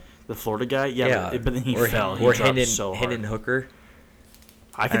Richardson? The Florida guy? Yeah. But then he fell. Or he dropped so hard. Hendon Hooker.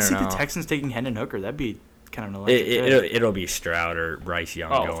 I could see the Texans taking Hendon Hooker. That'd be kind of an electric it'll be Stroud or Bryce Young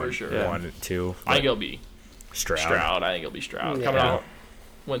going for sure. 1, 2. I think it'll be Stroud. I think it'll be Stroud Yeah. coming out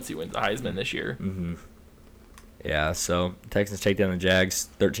once he wins the Heisman this year. Mm-hmm. Yeah, so Texans take down the Jags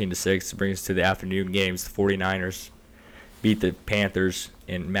 13-6. Brings us to the afternoon games. The 49ers beat the Panthers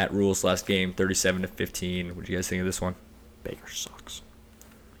in Matt Rule's last game 37-15. What do you guys think of this one? Baker sucks.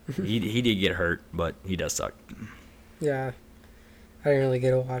 he did get hurt, but he does suck. Yeah. I didn't really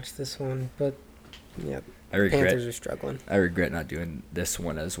get to watch this one, but yeah. Panthers are struggling. I regret not doing this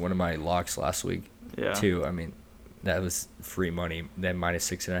one as one of my locks last week. Yeah. Too. I mean, that was free money. Then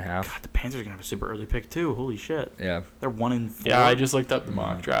 -6.5. God, the Panthers are gonna have a super early pick too. Holy shit. Yeah. They're 1-4. Yeah, I just looked up the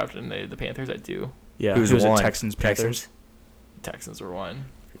mock draft and the Panthers had 2. Yeah. Who's it? one? Texans, Panthers. Texans were 1.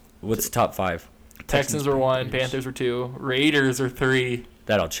 What's the top 5? Texans were 1. Panthers were 2. Raiders are 3.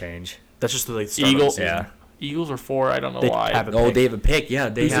 That'll change. That's just the late Eagles. Yeah. Eagles are 4. I don't know They why. have a Oh, pick. they have a pick. Yeah,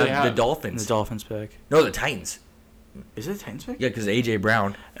 they Who's have they have? the Dolphins. The Dolphins pick. No, the Titans. Is it the Titans pick? Yeah, because A.J.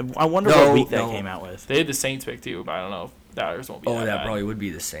 Brown. I wonder No, what week that no. came out with. They had the Saints pick too, but I don't know if Doubters won't be. Oh, that bad. probably would be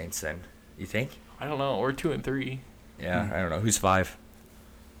the Saints then. You think? I don't know. We're 2-3. Yeah, I don't know. Who's 5?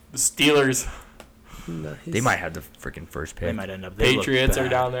 The Steelers, Nice. They might have the freaking first pick. They might end up. They look Patriots are bad.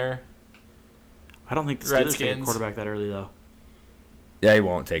 down there. I don't think the Steelers take a Redskins. quarterback that early though. Yeah, he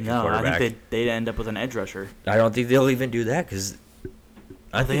won't take a No, quarterback. I think they'd end up with an edge rusher. I don't think they'll even do that because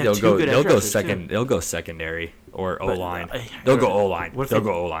I They think have they'll two go. good They'll edge go rushers, second. too. They'll go secondary or O But, line. I They'll don't go know. O line. What if They'll they-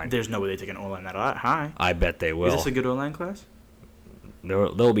 go O line. There's no way they take an O-line that high. I bet they will. Is this a good O-line class?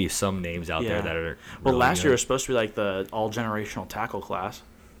 There'll be some names out there Yeah. that are. Well, really last good. year was supposed to be like the all-generational tackle class.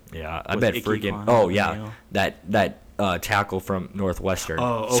 Yeah, I with bet Icky freaking. Kwan Oh and yeah, O'Neal. that tackle from Northwestern.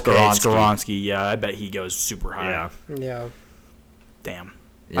 Oh, okay. Skoronski. Skoronski. Yeah, I bet he goes super high. Yeah. Yeah. Damn.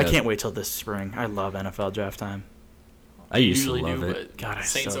 Yeah. I can't wait till this spring. I love NFL draft time. I used to Usually love do, it. but God, I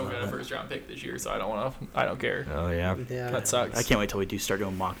Saints so don't get love a it. first round pick this year, so I don't care. Oh yeah. Yeah. That sucks. I can't wait till we do start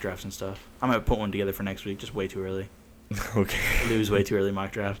doing mock drafts and stuff. I might put one together for next week. Just way too early. Okay. Lose way too early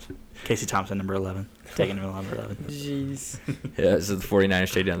mock draft. Casey Thompson, number 11. Taking him number 11. Jeez. Yeah, so the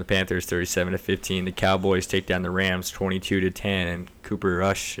 49ers take down the Panthers 37-15. The Cowboys take down the Rams 22-10, and Cooper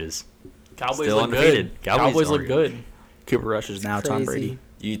Rush is Cowboys still look undefeated. good. Cowboys look good. Cooper Rush is now Tom Crazy. Brady.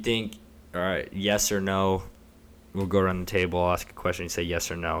 You think? All right, yes or no? We'll go around the table. I'll ask a question. You say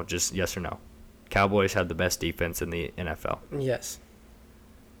yes or no. Just yes or no. Cowboys have the best defense in the NFL. Yes.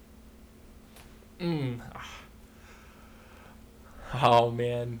 Oh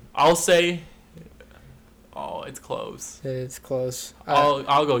man, I'll say. Oh, it's close. It's close.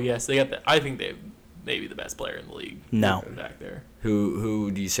 I'll go yes. They got the. I think they maybe the best player in the league. No. Back there.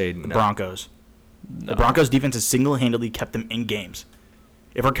 Who do you say? The Broncos. No. The Broncos defense has single-handedly kept them in games.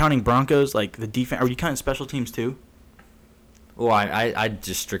 If we're counting Broncos, like the defense, are you counting special teams too? Well, I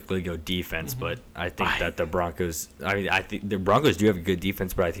just strictly go defense, but I think that the Broncos. I mean, I think the Broncos do have a good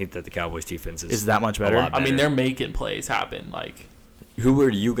defense, but I think that the Cowboys' defense is Is that much a better? lot I mean, better. they're making plays happen. Like Who were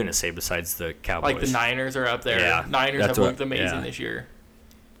you gonna say besides the Cowboys? the Niners are up there. Yeah, Niners that's have what- looked amazing yeah. this year.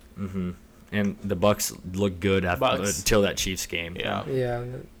 Mm-hmm. And the Bucks look good Bucks. until that Chiefs game. Yeah. Yeah.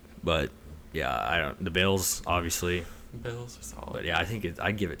 But yeah, I don't. The Bills obviously, Bills are solid. but yeah, I think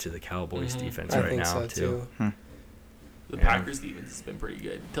I'd give it to the Cowboys defense I right think now so too. The Yeah. Packers defense has been pretty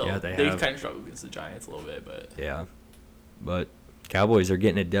good. Yeah, they they've have. kind of struggled against the Giants a little bit, but Yeah, but Cowboys are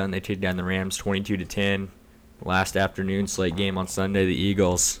getting it done. They take down the Rams 22-10. Last afternoon slate game on Sunday. The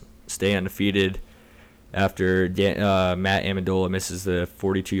Eagles stay undefeated after Matt Amendola misses the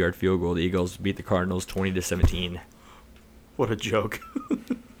 42-yard field goal. The Eagles beat the Cardinals 20-17. What a joke.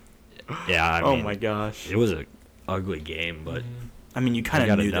 Yeah, I Oh mean, my gosh. it was a ugly game, but I mean, you kind They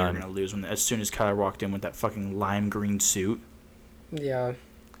of got it knew they were done. going to lose when as soon as Kyler walked in with that fucking lime green suit. Yeah.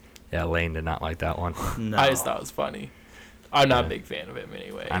 yeah, Lane did not like that one. No. I just thought it was funny. I'm not Yeah. a big fan of him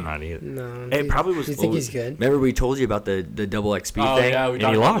anyway. I'm not either. No. It probably was. Do you think what he's good? Remember we told you about the double XP Oh thing, yeah, we and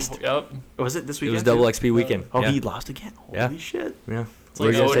talked he about lost. it before. Yep. Was it this It weekend? was double too? XP weekend. Oh, yeah. he lost again? Holy Yeah. shit. Yeah. It's like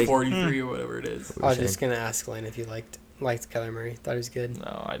We're gonna 0 take- 43 or whatever it is. I was saying? just gonna ask Lane if you liked Kyler Murray. Thought he was good.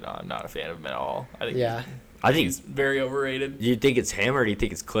 No, I'm not a fan of him at all. I think Yeah. I think. he's very overrated. Do you think it's him or do you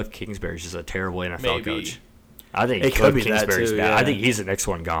think it's Cliff Kingsbury's just a terrible NFL Maybe. coach? I think It Cliff could be that Kingsbury's too, bad. I yeah. think he's the next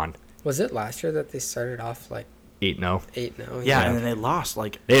one gone. Was it last year that they started off like 8-0. 8-0? Yeah, and then they lost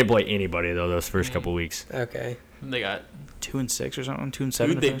like They didn't play anybody though those first couple weeks. Okay. They got 2-6 or something. 2-7.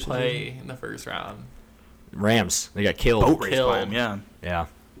 who'd to they finish the play season? in the first round? Rams, they got killed. Boat race by Killed. him, yeah. Yeah,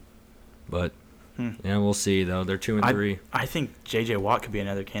 but yeah, we'll see though. They're 2-3. I think J.J. Watt could be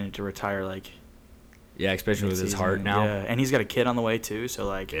another candidate to retire like Yeah, especially with his mid-season. heart now. Yeah, and he's got a kid on the way too, so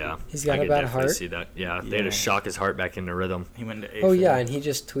like Yeah, He's got I a could bad definitely heart? see that. Yeah, they had Yeah. to shock his heart back into rhythm. he went to Oh AFL. yeah, and he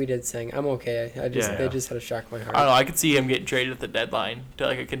just tweeted saying, "I'm okay. I just Yeah. they just had to shock my heart." I don't know. I could see him getting traded at the deadline to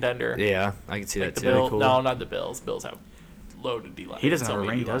like a contender. Yeah, I can see Like that the too. Bills. cool. No, not the Bills. Bills have loaded D line. He doesn't have a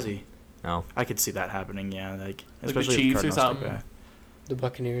ring, does he? No, I could see that happening. Yeah, like the especially if Chiefs or Cardinals take something. back. The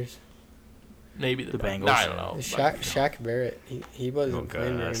Buccaneers. Maybe The Bengals. Bengals. No, I don't know. Shaq Barrett. He wasn't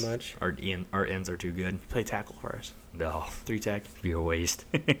playing very gosh. much. Our ends are too good. Play tackle for us. No, 3 tech. it'd be a waste.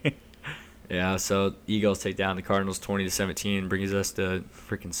 Yeah, so Eagles take down the Cardinals 20-17, brings us to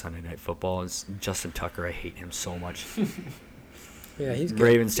freaking Sunday Night Football. It's Justin Tucker. I hate him so much. Yeah, he's good.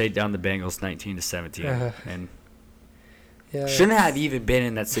 Ravens take down the Bengals 19-17, and Yeah. shouldn't have even been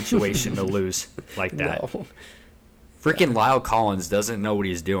in that situation to lose like that. No. Freaking Lyle Collins doesn't know what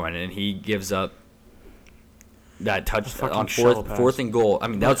he's doing, and he gives up that touch fucking on shovel pass. fourth and goal. I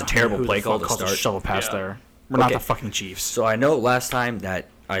mean, that was a terrible Who the play call fuck to calls a start. shovel pass Yeah. there. We're not Okay. the fucking Chiefs. So I know last time that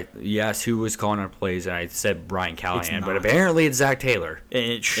You asked who was calling our plays, and I said Brian Callahan, but not. apparently it's Zach Taylor.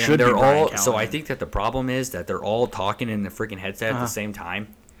 It should And be they're Brian all. Callahan. So I think that the problem is that they're all talking in the freaking headset at the same time,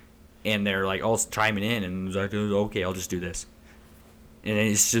 and they're like all chiming in, and Zach Taylor's, okay, I'll just do this, and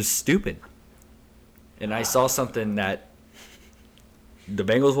it's just stupid. And I saw something that the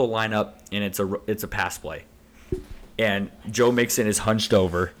Bengals will line up, and it's a pass play, and Joe Mixon is hunched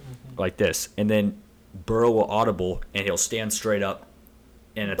over like this, and then Burrow will audible, and he'll stand straight up,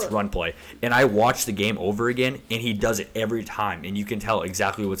 and it's run play. And I watched the game over again, and he does it every time, and you can tell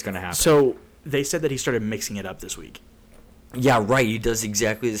exactly what's going to happen. So they said that he started mixing it up this week. Yeah, right. He does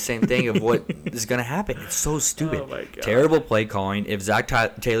exactly the same thing of what is going to happen. It's so stupid. Oh, my God. Terrible play calling. If Zach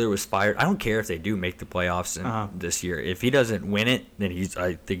Taylor was fired, I don't care if they do make the playoffs this year. If he doesn't win it, then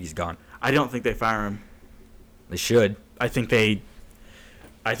I think he's gone. I don't think they fire him. They should. I think they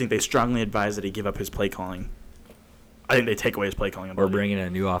strongly advise that he give up his play calling. I think they take away his play calling Or ability. bring in a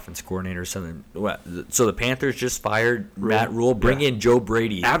new offense coordinator or something. So the Panthers just fired Matt Rule. Bring in Joe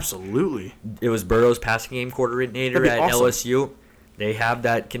Brady. Absolutely. It was Burrow's passing game coordinator That'd be at awesome. LSU. They have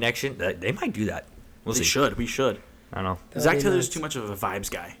that connection. They might do that. We'll see. We should. I don't know. Zach be Taylor's nice. too much of a vibes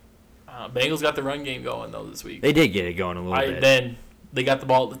guy. Bengals got the run game going though this week. They did get it going a little bit. Then they got the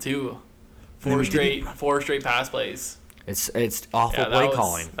ball at the 2. Then we Four straight pass plays. It's awful play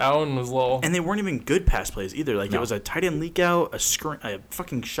calling. That one was low. And they weren't even good pass plays either. Like, No. it was a tight end leak out, a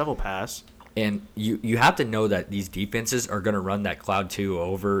fucking shovel pass. And you have to know that these defenses are going to run that cloud 2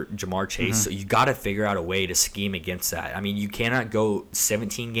 over Jamar Chase. So you got to figure out a way to scheme against that. I mean, you cannot go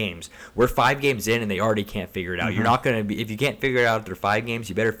 17 games. We're 5 games in, and they already can't figure it out. You're not going to be – if you can't figure it out after 5 games,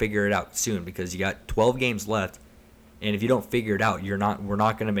 you better figure it out soon because you got 12 games left. And if you don't figure it out, we're not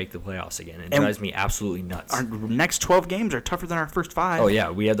going to make the playoffs again. It drives me absolutely nuts. Our next 12 games are tougher than our first 5. Oh,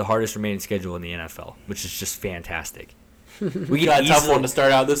 yeah. We have the hardest remaining schedule in the NFL, which is just fantastic. We got a tough one to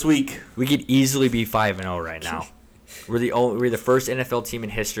start out this week. We could easily be 5-0 right now. We're the first NFL team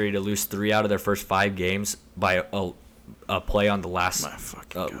in history to lose 3 out of their first 5 games by a play on the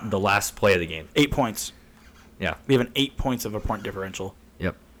last play of the game. 8 points. Yeah. We have an 8 points of a point differential.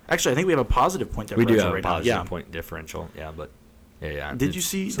 Yep. Actually, I think we have a positive point We differential do have a right now. positive Yeah. point differential. Yeah, but yeah. Did you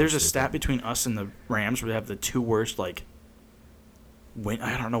see? There's a stupid. stat between us and the Rams where they have the 2 worst win.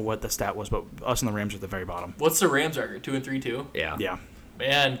 I don't know what the stat was, but us and the Rams are at the very bottom. What's the Rams record? 2-3-2. Yeah. Yeah.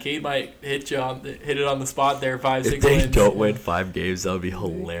 Man, Cade might hit it on the spot there. 5-6 If they wins. don't win 5 games, that would be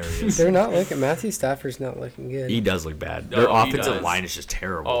hilarious. They're not looking. Matthew Stafford's not looking good. He does look bad. No, Their he offensive does. line is just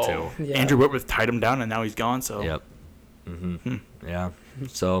terrible too. Yeah. Andrew Whitworth tied him down, and now he's gone. So Yep. Yeah.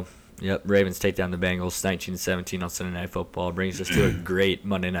 So, Ravens take down the Bengals 19-17 on Sunday Night Football. Brings us to a great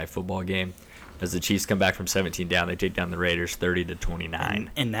Monday Night Football game. As the Chiefs come back from 17 down, they take down the Raiders 30-29.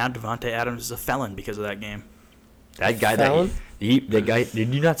 And now Devontae Adams is a felon because of that game. That guy Fallon? the guy,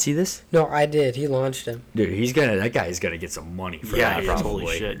 did you not see this? No, I did. He launched him. Dude, that guy is going to get some money for Yeah, that he is. probably.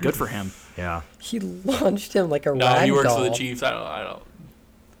 Holy shit. Good for him. Yeah. He launched him like a No, rag he works doll. for the Chiefs. I don't.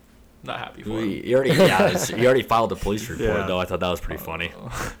 Not happy for him. He already filed a police report Yeah. though. I thought that was pretty funny.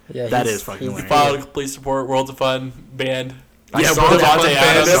 Yeah, That he's- is fucking he's- hilarious. Filed a police report. Worlds of Fun banned. I Yeah, saw World of that. Fun Devontae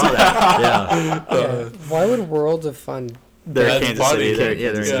banned. Adams. I saw that. Yeah. Yeah. Why would World of Fun? They're That's Kansas funny. City.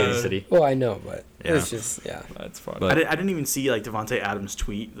 Yeah, they're in Yeah. Kansas City. Well, I know, but Yeah. it's just That's fun. But- I didn't even see Devontae Adams'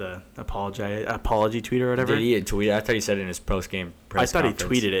 tweet, the apology tweet or whatever. Did he tweet? I thought he said it in his post-game press I thought he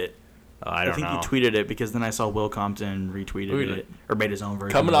conference. tweeted it. I don't think know. he tweeted it because then I saw Will Compton retweeted it or made his own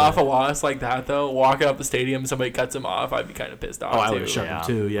version. Coming of off it. a loss like that, though, walking up the stadium, somebody cuts him off, I'd be kind of pissed off. Oh, I too. would have shoved Yeah. him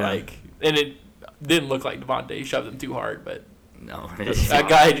too. Yeah. And it didn't look like Devontae. He shoved him too hard, but No. that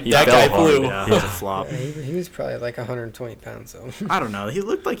guy fell flew. hard, He's a flop. yeah, he was probably like 120 pounds. So I don't know. He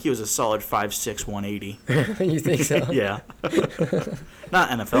looked like he was a solid 5'6", 180. you think so? Yeah. Not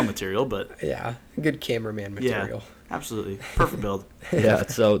NFL material, but Yeah, good cameraman material. absolutely perfect build. Yeah.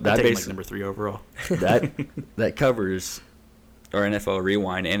 So I'd that take him like basically number 3 overall. that covers our NFL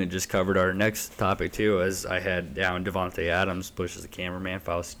rewind, and it just covered our next topic too. As I had down, Devontae Adams pushes the cameraman.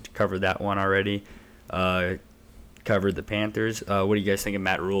 Files covered that one already. Covered the Panthers. What do you guys think of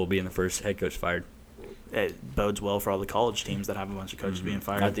Matt Rule being the first head coach fired? It bodes well for all the college teams that have a bunch of coaches being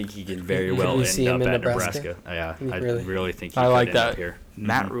fired. I think he can very well You see end him up in at Nebraska? Nebraska. Yeah, I Really? really think he I could like end up that. here.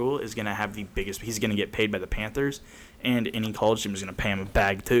 Matt Rule is going to have the biggest. He's going to get paid by the Panthers, and any college team is going to pay him a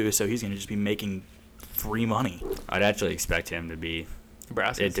bag too. So he's going to just be making free money. I'd actually expect him to be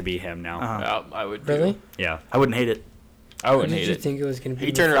Nebraska. it to be him now. Uh-huh. Yeah, I would. Really? Too. Yeah, I wouldn't hate it. I wouldn't Did hate you it. think it was going to be?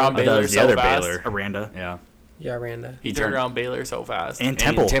 He turned around I thought it Baylor was the so other fast. Baylor. Aranda Yeah, Yeah, Randa. He turned around Baylor so fast. and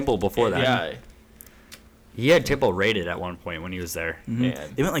Temple. Temple before that. Yeah. He had Temple rated at one point when he was there. Mhm.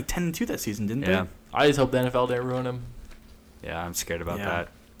 Man. They went like 10-2 that season, didn't Yeah. they? I just hope the NFL didn't ruin him. Yeah, I'm scared about Yeah. that.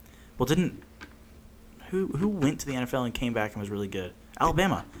 Well, who went to the NFL and came back and was really good?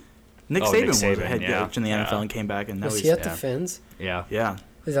 Alabama. Nick Saban was a head coach in the NFL and came back, and now Was he's he at the Fins? Yeah. yeah,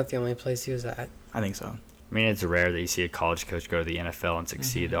 Is that the only place he was at? I think so. I mean, it's rare that you see a college coach go to the NFL and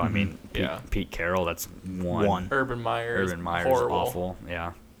succeed, though. I mean, Pete Carroll, that's one. Urban Meyer. Horrible. Awful.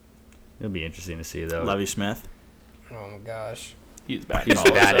 Yeah. It'll be interesting to see, though. Lovie Smith. Oh my gosh. He's bad. He's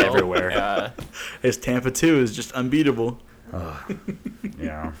bad everywhere. Yeah. His Tampa 2 is just unbeatable.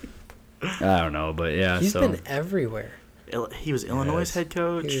 Yeah. I don't know, but yeah. He's been everywhere. He was Illinois' head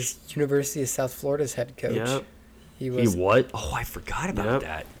coach. He was University of South Florida's head coach. Yep. He was. He what? Oh, I forgot about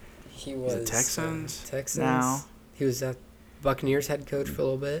that. He was the Texans. Texans. Now. He was at Buccaneers head coach for a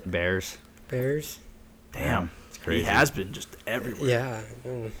little bit. Bears. Damn. It's crazy. He has been just everywhere. Yeah.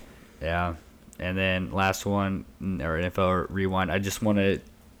 Mm. Yeah. And then last one, or NFL rewind. I just want to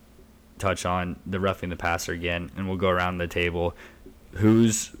touch on the roughing the passer again, and we'll go around the table.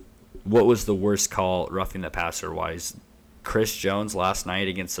 What was the worst call roughing the passer wise? Chris Jones last night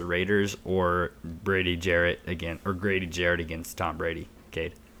against the Raiders, or Grady Jarrett against Tom Brady?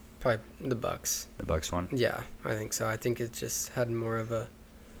 Cade. Probably the Bucks. The Bucks one. Yeah, I think so. I think it just had more of a.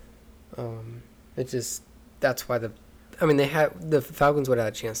 That's why the Falcons would have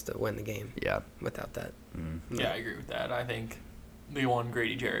had a chance to win the game. Yeah. Without that. Yeah, I agree with that. I think the one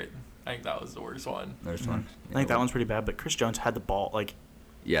Grady Jarrett. I think that was the worst one. There's one. I think that one's pretty bad, but Chris Jones had the ball. Like,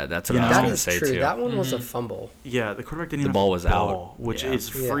 yeah, that's what I was That going to is say true. too. That one was a fumble. yeah, the quarterback didn't The even ball have was the ball, out. which Yeah. is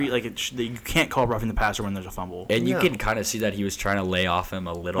free. Yeah. Like, you can't call roughing the passer when there's a fumble. And you No. can kind of see that he was trying to lay off him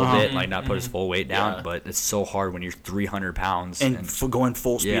a little bit, like not put his full weight down. Yeah. But it's so hard when you're 300 pounds and going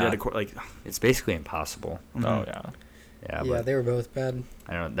full speed Yeah. at a like. it's basically impossible. Oh yeah. Yeah, Yeah, but they were both bad.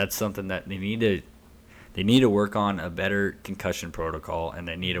 I don't know. That's something that they need to work on, a better concussion protocol, and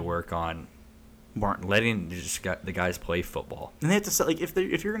they need to work on letting the guys play football. And they have to set, like,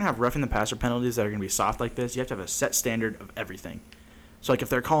 if you're gonna have roughing the passer penalties that are gonna be soft like this, you have to have a set standard of everything. So like if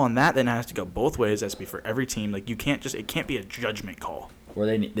they're calling that, then it has to go both ways. It has to be for every team. Like it can't be a judgment call. Or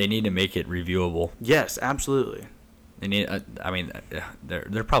they need to make it reviewable. Yes, absolutely. They need.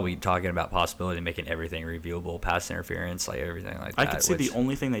 They're probably talking about possibility of making everything reviewable, pass interference, like everything like that. I could see the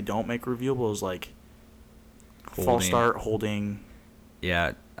only thing they don't make reviewable is like false Holding. start, holding.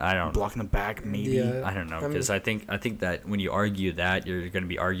 Yeah, I don't. Blocking the back, maybe. Yeah. I don't know, because I think that when you argue that, you're going to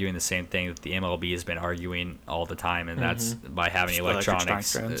be arguing the same thing that the MLB has been arguing all the time, and that's by having electronics.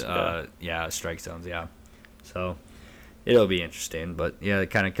 Strike zones, strike zones. Yeah. So it'll be interesting, but yeah, it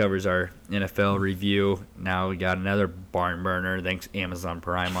kind of covers our NFL review. Now we got another barn burner. Thanks Amazon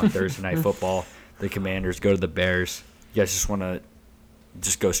Prime on Thursday Night Football. The Commanders go to the Bears. You guys just want to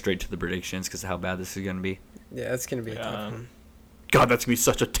go straight to the predictions because of how bad this is going to be. Yeah, it's gonna be a tough one. God, that's gonna be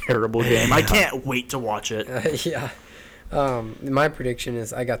such a terrible game. I can't wait to watch it. Yeah. My prediction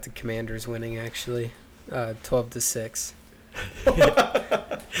is I got the Commanders winning actually, 12-6.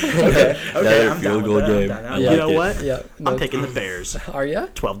 Okay, Another I'm field down goal with that. game. I'm down. I You know like it. what? Yeah. I'm taking the Bears. Are ya?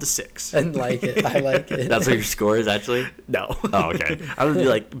 12-6. And like it. I like it. That's what your score is actually. No. Oh, okay. I would do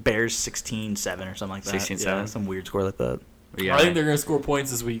like Bears 16-7 or something like that. 16-7? Yeah, some weird score like that. Yeah. I think they're gonna score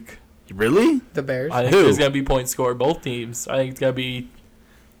points this week. Really? The Bears. I think there's gonna be points scored both teams. I think it's gonna be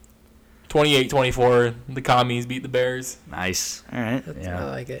 28-24. The Commies beat the Bears. Nice. All right. Yeah. I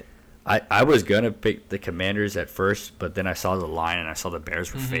like it. I was going to pick the Commanders at first, but then I saw the line and I saw the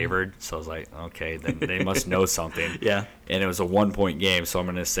Bears were favored. So I was like, okay, then they must know something. Yeah. And it was a 1-point game, so I'm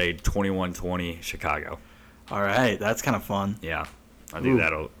going to say 21-20 Chicago. All right. That's kind of fun. Yeah. I think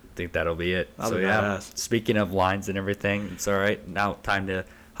that'll be it. That'll So be yeah, badass. speaking of lines and everything, it's all right. Now time to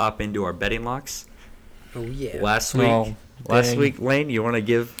hop into our betting locks. Oh yeah. Last Oh, dang. week, Lane, you want to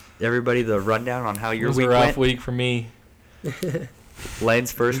give everybody the rundown on how It your was a week rough went? week for me.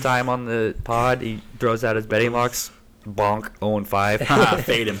 Lane's first time on the pod, he throws out his betting locks. Bonk, 0-5.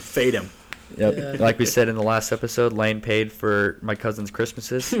 Fade him. Yep. Yeah. Like we said in the last episode, Lane paid for my cousin's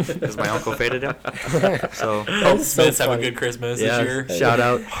Christmases because my uncle faded him. So That's so Smiths have a funny. good Christmas yeah, this year.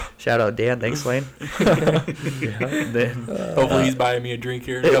 shout out Dan. Thanks, Lane. Then, Hopefully he's buying me a drink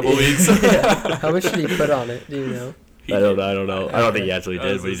here in a couple weeks. How much did he put on it? Do you know? I don't know. I don't think he actually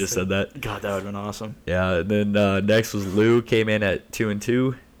did, but he just said that. God, that would have been awesome. Yeah. And then next was Lou, came in at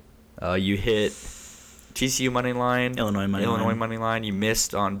 2-2. You hit TCU money line, Illinois money line. You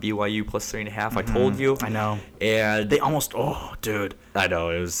missed on BYU plus 3.5. I told you. I know. And They almost. Oh, dude. I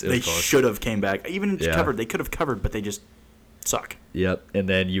know it was They close. should have came back. Even Yeah. covered. They could have covered, but they just suck. Yep. And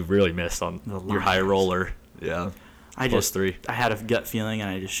then you really missed on The your high Lions. roller. Yeah. +3. I had a gut feeling, and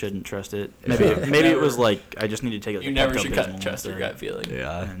I just shouldn't trust it. Maybe it was like I just need to take it. You never should trust your gut feeling.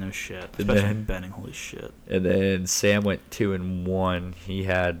 Yeah. No shit. And Especially then- betting. Holy shit. And then Sam went 2-1. He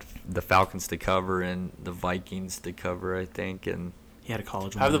had the Falcons to cover and the Vikings to cover, I think, and He had a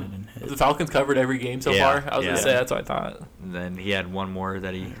college Have one. and the hit. Falcons covered every game so Yeah, far? I was yeah. gonna say that's what I thought. then he had one more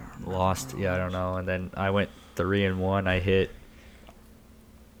that he lost. Yeah, I don't know. And then I went 3-1. I hit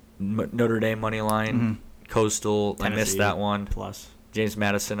Notre Dame money line, Coastal. I Tennessee missed that one. Plus. James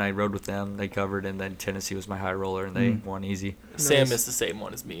Madison, I rode with them. They covered, and then Tennessee was my high roller, and they won easy. Sam Nice. missed the same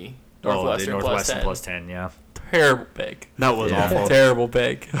one as me. Northwestern Northwestern plus 10, yeah. Terrible pick. That was Yeah. awful. Terrible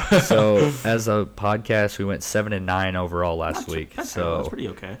pick. So as a podcast, we went 7-9 overall last week. That's So pretty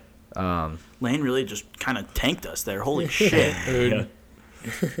okay. um, Lane really just kind of tanked us there. Holy shit. Dude,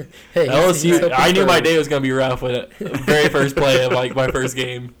 Hey, LSU. I knew my day was gonna be rough with it. Very first play of like my first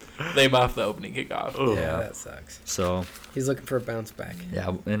game, they muffed the opening kickoff. Ugh. Yeah, Yeah. that sucks. so He's looking for a bounce back.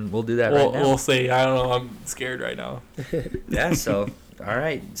 yeah, and we'll do that We'll, right now. we'll see. I don't know. I'm scared right now. Yeah. So all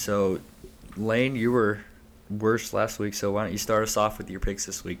right. So Lane, you were worse last week. So why don't you start us off with your picks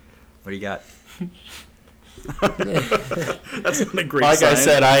this week? What do you got? That's not a great Like I sign.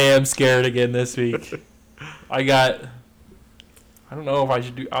 said, I am scared again this week. I don't know if I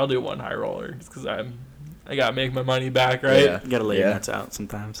should do. I'll do one high roller just because I gotta make my money back, right? Yeah. You gotta lay your Yeah. nuts out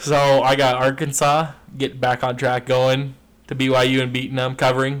sometimes. So I got Arkansas getting back on track, going to BYU and beating them,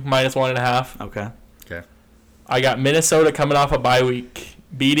 covering -1.5. Okay. Okay. I got Minnesota coming off a bye week,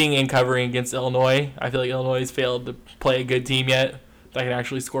 beating and covering against Illinois. I feel like Illinois has failed to play a good team yet that can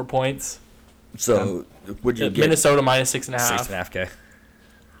actually score points. So would you get Minnesota -6.5. 6.5K?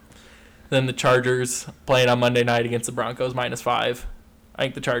 Then the Chargers playing on Monday night against the Broncos -5. I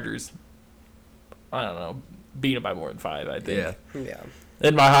think the Chargers, I don't know, beat them by more than 5, I think. Yeah. Yeah.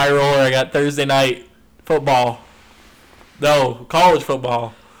 Then my high roller, I got Thursday night football. No, college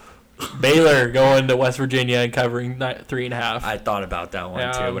football. Baylor going to West Virginia and covering 3.5. I thought about that one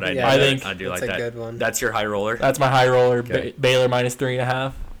Yeah, too, but yeah, I I do, think I do that's like a that. good one. That's your high roller. That's my high roller. Okay. Baylor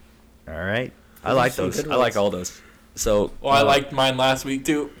 -3.5. All right. I Those like are some those. good I like ones. all those. So Well, I liked mine last week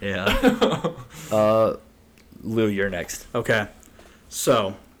too. Yeah. Lou, you're next. Okay.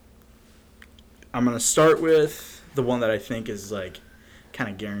 So, I'm going to start with the one that I think is, like, kind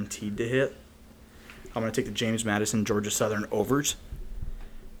of guaranteed to hit. I'm going to take the James Madison Georgia Southern overs.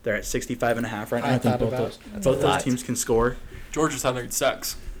 They're at 65.5 right now. I think thought both about those, both those teams can score. Georgia Southern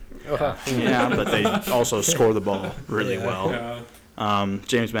sucks. Oh, Yeah, but they also score the ball really Yeah. well.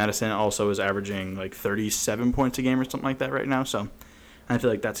 James Madison also is averaging, like, 37 points a game or something like that right now. So, I feel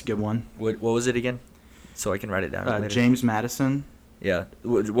like that's a good one. What was it again? So I can write it down. later. James Madison. Yeah.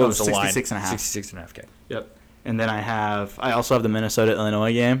 What was the line? 66.5. 66.5K. Yep. And then I also have the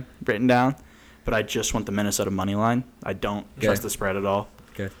Minnesota-Illinois game written down, but I just want the Minnesota money line. I don't trust the spread at all.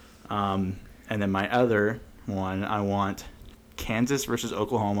 Okay. And then my other one, I want Kansas versus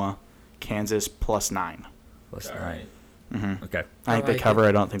Oklahoma, Kansas +9. Plus All 9. right. Mm-hmm. Okay. I think they like cover.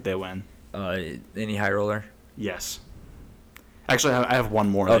 I don't think they win. Any high roller? Yes. Actually, I have one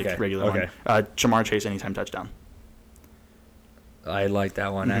more Okay, regular okay. one. Jamar Chase anytime touchdown. I like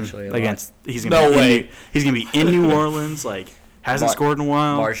that one actually. A Against he's No gonna way. he's gonna be in New Orleans. Like hasn't scored in a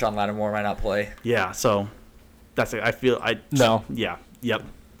while. lot. Marshawn Lattimore might not play. Yeah. So that's it. I feel No. Yeah. Yep.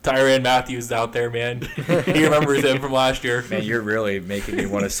 Tyrann Matthews is out there, man. He remembers him from last year. Man, you're really making me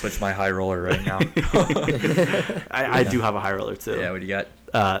want to switch my high roller right now. I do have a high roller too. Yeah. What do you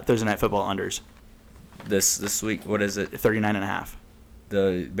got? Thursday night football unders This week? What is it? 39.5.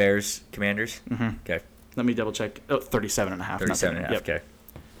 The Bears Commanders. Mm-hmm. Okay. Let me double check. Oh, 37.5. 37.5. Yep. Okay.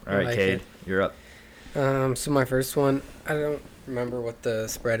 All I right, like Cade, it. you're up. So my first one, I don't remember what the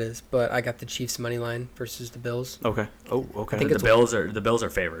spread is, but I got the Chiefs money line versus the Bills. Okay. Oh, okay. I think The it's Bills are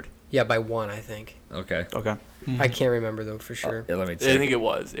favored. Yeah, by 1, I think. Okay. Okay. I can't remember though for sure. Yeah, let me I check. think it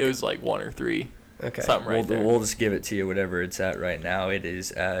was. It was like 1 or 3. Okay. Something right there. We'll just give it to you whatever it's at right now. It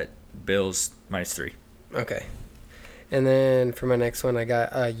is at Bills -3. Okay. And then for my next one, I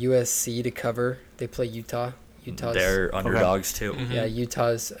got USC to cover. They play Utah. Utah's They're underdogs too. Mhm. yeah,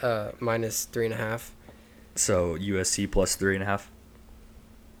 Utah's -3.5. So USC +3.5.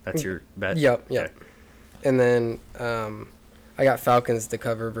 That's your bet. Yep. Okay. And then I got Falcons to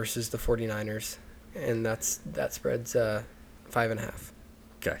cover versus the 49ers, and that spreads 5.5.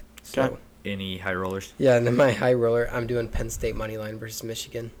 Okay. So Okay. Any high rollers? yeah, and then my high roller, I'm doing Penn State money line versus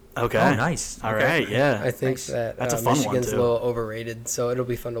Michigan. Okay. Oh, nice. All Okay. right. Yeah. I think Nice. that That's a fun one, Michigan's too. a little overrated, so it'll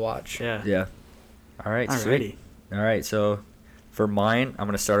be fun to watch. Yeah. Yeah. All right. Sweet. Alrighty. All right. So for mine, I'm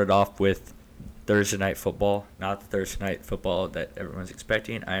going to start it off with Thursday night football. Not the Thursday night football that everyone's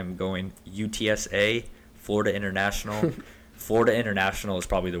expecting. I'm going UTSA Florida International. Florida International is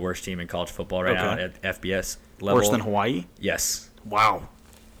probably the worst team in college football right now at FBS level. Worse than Hawaii? Yes. Wow.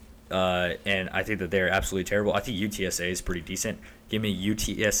 And I think that they're absolutely terrible. I think UTSA is pretty decent. Give me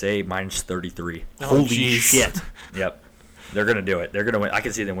UTSA minus 33. Holy jeez. shit. Yep. They're going to do it. They're going to win. I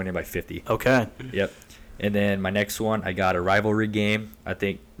can see them winning by 50. Okay. Yep. And then my next one, I got a rivalry game. I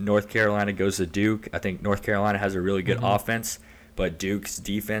think North Carolina goes to Duke. I think North Carolina has a really good offense, but Duke's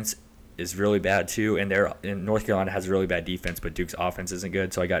defense is really bad too. And North Carolina has a really bad defense, but Duke's offense isn't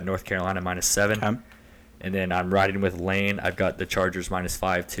good. So I got North Carolina minus 7. Okay. And then I'm riding with Lane. I've got the Chargers minus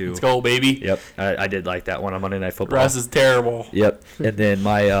 5 too. Let's go, baby. Yep. I did like that one on Monday Night Football. Russ is terrible. Yep. And then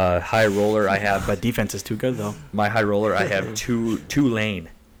my high roller, I have But defense is too good, though. my high roller. I have Tulane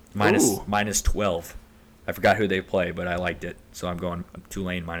minus 12. I forgot who they play, but I liked it, so I'm going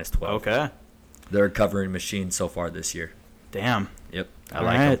Tulane minus 12. Okay. They're a covering machine so far this year. Damn. Yep. I All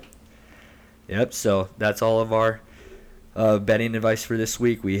like right. them. Yep. So that's all of our betting advice for this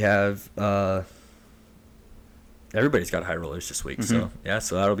week. We have everybody's got high rollers this week, so yeah.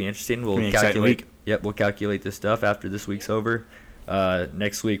 So that'll be interesting. We'll Be an exciting calculate. week. Yep. We'll calculate this stuff after this week's over.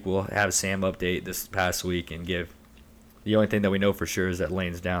 Next week we'll have Sam update this past week and give. The only thing that we know for sure is that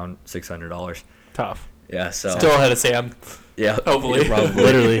Lane's down $600. Tough. Yeah. So Still ahead of Sam. yeah. Hopefully. Probably.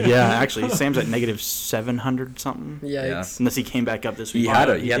 Literally, yeah. Actually, Sam's at negative 700 something. Yikes. Unless he came back up this week. He had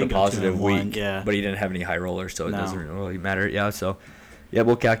a did go positive 2-1, week, yeah. but he didn't have any high rollers, so it No. doesn't really matter. Yeah, so yeah,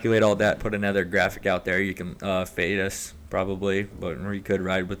 we'll calculate all that. Put another graphic out there. You can fade us probably, or you could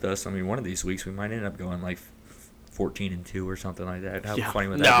ride with us. I mean, one of these weeks we might end up going like 14-2 or something like that. How funny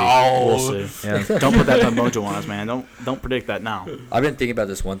would that No. We'll see. be? Yeah. Don't put that on mojo on us, man. Don't predict that now. I've been thinking about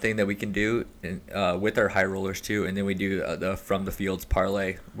this one thing that we can do with our high rollers too, and then we do the from the fields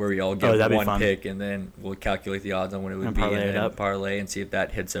parlay where we all get that'd be one fun. pick, and then we'll calculate the odds on what it would And be, parlay and it then up. parlay and see if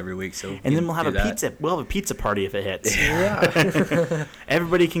that hits every week. So And then we'll have do that. pizza. We'll have a pizza party if it hits. Yeah.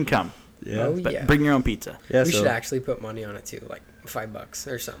 Everybody can come. Yeah. Oh, But yeah. bring your own pizza. Yeah, We so- should actually put money on it too, like $5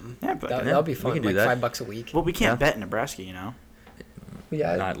 or something. Yeah, but That'll be we fun. can do Like that. $5 a week. Well, we can't Yeah. bet in Nebraska, you know.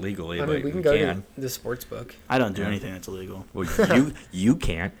 Yeah. Not legally, I but mean, we can go to the sports book. I don't do anything that's illegal. Well, you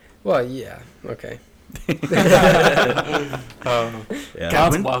can't. Well, yeah. Okay. Yeah.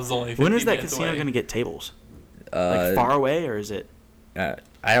 Council when- Bluffs only 50 When is that minutes casino away. going to get tables? Uh, Like far away, or is it? I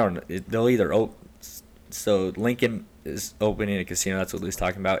don't know. They'll either so Lincoln is opening a casino. That's what Lou's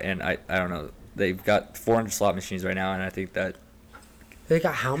talking about, and I don't know. They've got 400 slot machines right now, and I think that They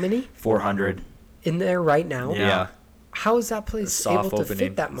got how many 400. in there right now? Yeah. How is that A place able soft to opening.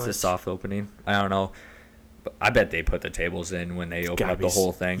 fit that It's much? a soft opening. I don't know. But I bet they put the tables in when they open Gotta up be the s-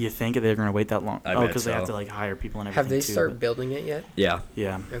 whole thing. You think they're going to wait that long? I Oh, bet because they have so. to like hire people and everything. Have they too, started but- building it yet? Yeah.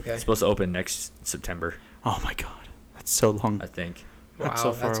 Yeah. Okay. It's supposed to open next September, Oh my God, that's so long. I think. Wow, That's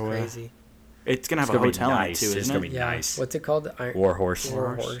so far that's away. crazy. It's gonna have It's a gonna be hotel in it nice. too, It's isn't gonna it? be Yeah. nice. What's it called? Warhorse.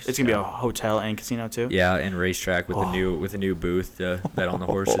 Warhorse. It's gonna be Yeah. a hotel and casino too. Yeah, and racetrack with a new booth to bet on the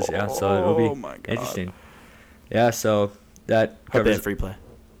horses. Yeah, so it'll Oh be my God. interesting. Yeah, so that Hope they covers have free play.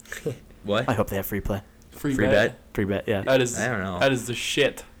 what? I hope they have free play. Free Free bet. bet? Free bet, yeah. That is. I don't know. That is the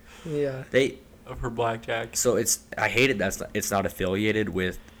shit Yeah. They for blackjack. so I hate it. It's not affiliated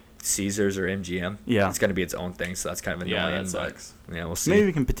with Caesars or MGM. Yeah. It's gonna be its own thing, so that's kind of Yeah, annoying. that but, sucks. yeah, we'll see. Maybe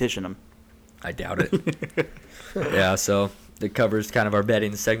we can petition them. I doubt it. Yeah, so that covers kind of our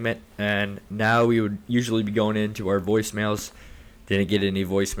betting segment, and now we would usually be going into our voicemails. Didn't get any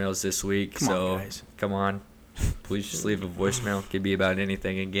voicemails this week, Come on, so guys. come on. Please just leave a voicemail. Could be about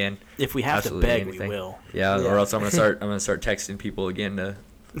anything again. If we have Absolutely to beg, anything. we will. Yeah, Yeah. or else I'm gonna start texting people again to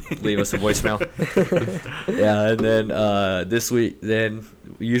leave us a voicemail. Yeah, and then this week,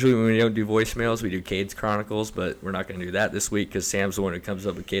 usually when we don't do voicemails, we do Cade's Chronicles, but we're not gonna do that this week because Sam's the one who comes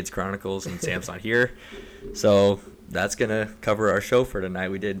up with Cade's Chronicles, and Sam's not here. So that's gonna cover our show for tonight.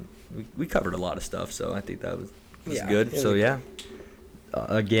 We covered a lot of stuff, so I think that was Yeah, good. it So was- yeah,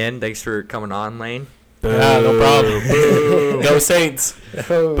 again, thanks for coming on, Lane. Yeah, no problem. Go Saints.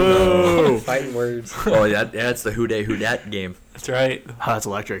 Oh, fighting words. Oh yeah, that's the who dat game. That's right. Oh, that's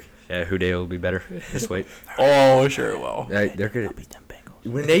electric. Yeah, who will be better. Just wait. Oh, sure it will. They're gonna Beat them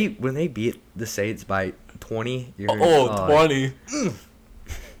Bengals. when they beat the Saints by 20. You're, Oh, 20.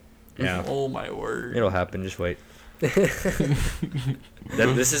 Yeah, Oh, my word. it'll happen. Just wait. This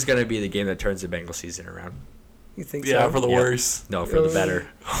is gonna be the game that turns the Bengal season around. You think Yeah, so? for the Yeah. worse. No, for the better.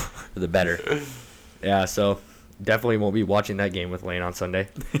 For the better. Yeah, so definitely won't be watching that game with Lane on Sunday.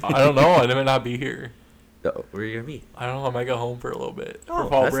 I don't know. I might not be here. Oh, where are you gonna be? I don't know. I might go home for a little bit for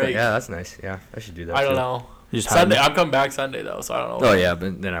fall That's break. yeah, that's nice. Yeah, I should do that. I don't too. know. You just Sunday. hide I'm coming back Sunday though, so I don't know. Oh yeah,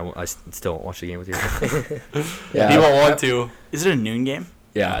 but then I still won't watch the game with you. He won't want to. Is it a noon game?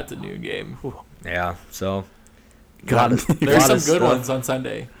 Yeah, Yeah, it's a noon game. Ooh, Yeah, so God, lot of there's some good stuff. ones on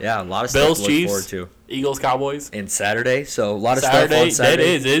Sunday. Yeah, a lot of Bills, stuff to look Chiefs, forward to. Eagles, Cowboys. And Saturday, so a lot of Saturday, stuff on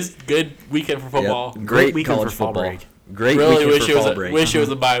Saturday. It is good weekend for football. Yep. Great weekend college for fall football. break. Great Really weekend wish for it was fall a, break. wish it was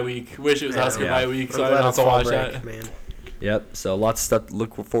a bye week. Wish it was a Husker bye week, so I don't have to watch that. Man. Yep. So lots of stuff to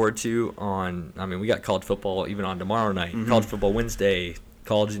look forward to on. I mean, we got college football even on tomorrow night. College football Wednesday.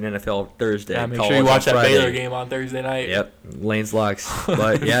 College and NFL Thursday. Yeah, make college sure you watch on that Friday. Baylor game on Thursday night. Yep. Lane's locks.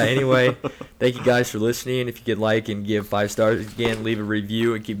 But yeah. Anyway, thank you guys for listening. If you could like and give 5 stars again, leave a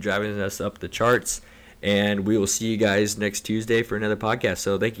review and keep driving us up the charts. And we will see you guys next Tuesday for another podcast.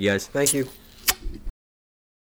 So thank you guys. Thank you.